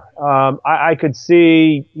 Yeah, I could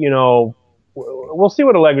see, we'll see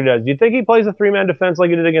what Allegri does. Do you think he plays a 3-man defense like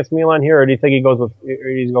he did against Milan here, or do you think he goes with?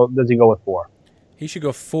 Does he go with 4? He should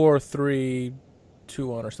go 4-3-2-1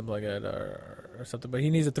 or something like that, or something. But he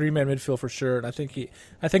needs a 3-man midfield for sure. And I think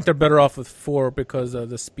they're better off with 4 because of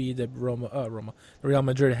the speed that Real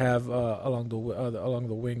Madrid have along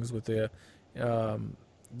the wings with the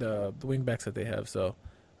wing backs that they have. So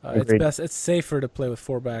it's safer to play with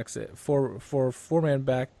 4 backs, 4-man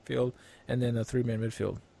backfield, and then a 3-man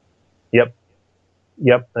midfield. Yep.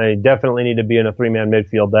 I definitely need to be in a 3-man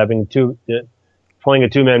midfield. Playing a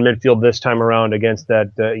 2-man midfield this time around against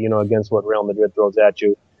that, against what Real Madrid throws at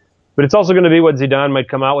you. But it's also going to be what Zidane might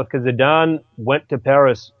come out with, because Zidane went to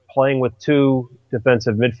Paris playing with 2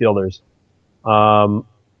 defensive midfielders.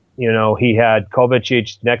 He had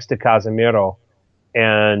Kovacic next to Casemiro,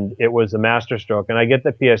 and it was a masterstroke. And I get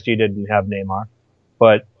that PSG didn't have Neymar,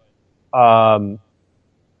 but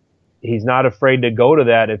he's not afraid to go to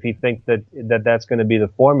that if he thinks that's going to be the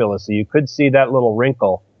formula. So you could see that little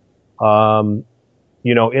wrinkle,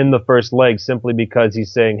 in the first leg, simply because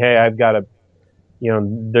he's saying, hey, I've got to,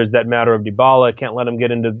 there's that matter of Dybala. I can't let him get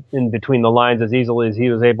in between the lines as easily as he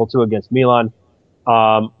was able to against Milan,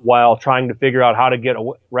 while trying to figure out how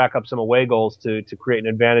to rack up some away goals to create an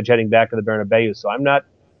advantage heading back to the Bernabeu. So I'm not,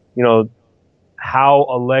 how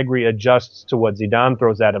Allegri adjusts to what Zidane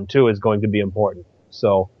throws at him too is going to be important.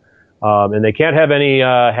 So, and they can't have any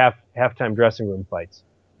halftime dressing room fights.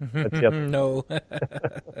 No.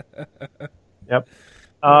 Yep.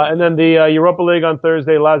 And then the Europa League on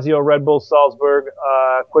Thursday, Lazio, Red Bull, Salzburg.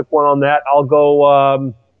 Quick one on that. I'll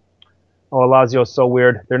go. Lazio's so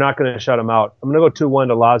weird. They're not going to shut them out. I'm going to go 2-1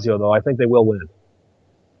 to Lazio, though. I think they will win.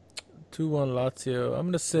 2-1 Lazio. I'm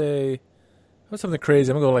going to say something crazy.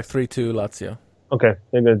 I'm going to go like 3-2 Lazio. Okay.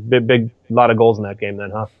 Big lot of goals in that game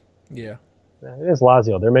then, huh? Yeah. It is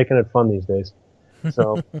Lazio. They're making it fun these days.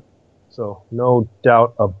 So, no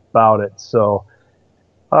doubt about it. So,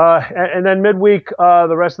 and then midweek,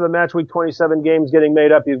 the rest of the match week 27 games getting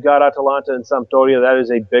made up. You've got Atalanta and Sampdoria. That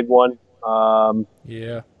is a big one.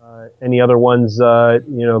 Yeah. Any other ones,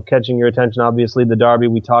 catching your attention? Obviously, the derby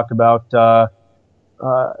we talked about. But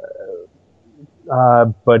how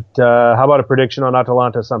about a prediction on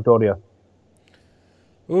Atalanta Sampdoria?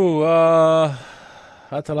 Ooh,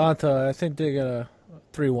 Atalanta. I think they got a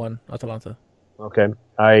 3-1 Atalanta. Okay,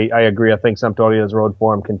 I agree. I think Sampdoria's road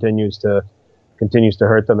form continues to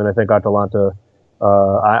hurt them, and I think Atalanta.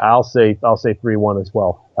 I'll say 3-1 as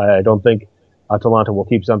well. I don't think Atalanta will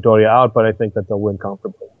keep Sampdoria out, but I think that they'll win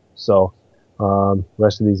comfortably. So,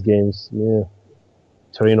 rest of these games, yeah.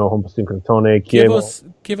 Torino, Homepostium, Crotone, Chievo.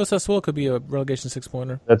 Chievo Sassuolo could be a relegation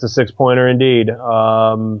 6-pointer. That's a 6-pointer indeed.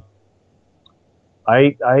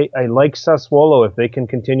 I like Sassuolo if they can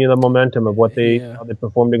continue the momentum of what how they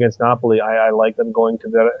performed against Napoli. I like them going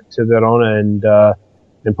to Verona and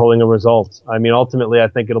pulling a result. I mean, ultimately, I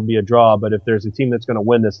think it'll be a draw. But if there's a team that's going to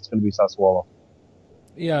win this, it's going to be Sassuolo.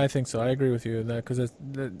 Yeah, I think so. I agree with you in that because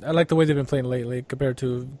I like the way they've been playing lately compared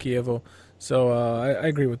to Chievo. So I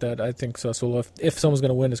agree with that. I think Sassuolo. If someone's going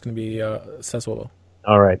to win, it's going to be Sassuolo.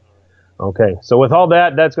 All right. Okay. So with all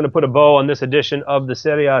that, that's going to put a bow on this edition of the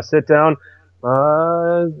Serie A Sit Down.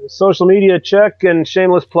 Social media check and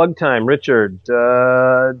shameless plug time. Richard,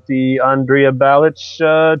 the Andrea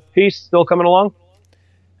Balic piece still coming along?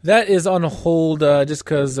 That is on hold just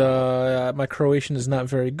because my Croatian is not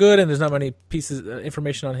very good and there's not many pieces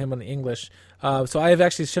information on him in English. So I have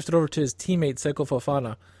actually shifted over to his teammate, Seko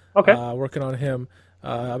Fofana. Okay. Working on him.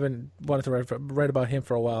 I've been wanting to write about him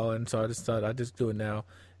for a while, and so I just thought I'd just do it now.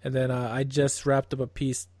 And then I just wrapped up a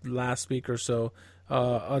piece last week or so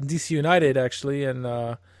on DC United, actually, and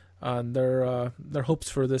on their hopes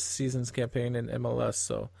for this season's campaign in MLS.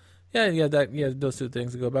 So, those two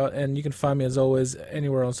things to go about. And you can find me, as always,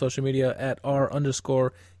 anywhere on social media at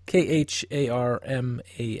 @R_KHARMAN.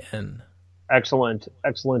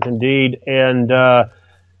 Excellent indeed. And I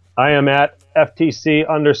am at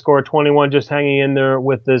FTC_21, just hanging in there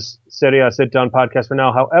with this Serie A Sit Down podcast for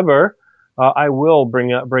now. However, I will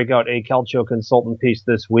break out a Calcio consultant piece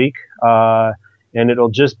this week, and it'll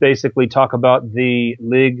just basically talk about the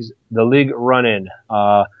league run-in,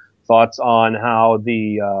 thoughts on how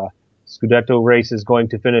the Scudetto race is going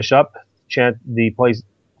to finish up, the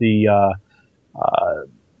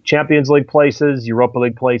Champions League places, Europa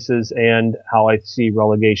League places, and how I see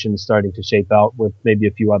relegation starting to shape out, with maybe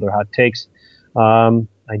a few other hot takes.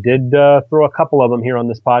 I did throw a couple of them here on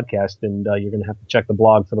this podcast, and you're going to have to check the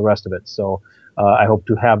blog for the rest of it. So I hope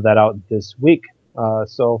to have that out this week.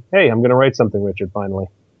 So, hey, I'm going to write something, Richard, finally.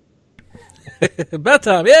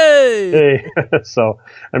 Bedtime, yay! Hey. So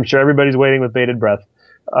I'm sure everybody's waiting with bated breath.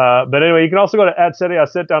 But anyway, you can also go to @Serie A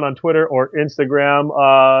Sit Down on Twitter or Instagram.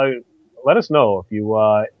 Let us know if you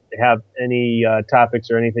have any topics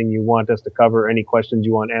or anything you want us to cover, any questions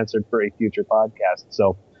you want answered for a future podcast.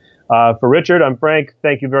 So for Richard, I'm Frank.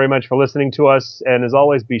 Thank you very much for listening to us. And as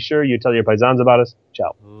always, be sure you tell your paisans about us.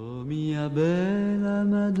 Ciao. Oh, mia bella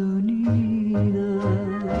Madonnina,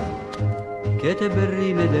 che te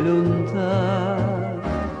berrime de lontà,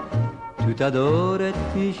 tu t'adore et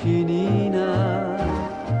piscinina,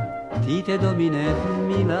 ti te domine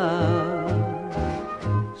Milà.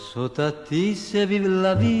 Sotto ti se vive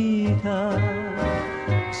la vita,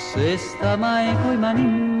 se sta mai coi mani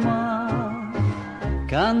in mano,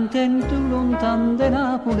 canten tu lontan de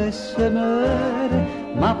Napoli e se mere,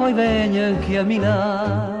 ma poi vegna anche a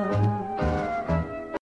Milano.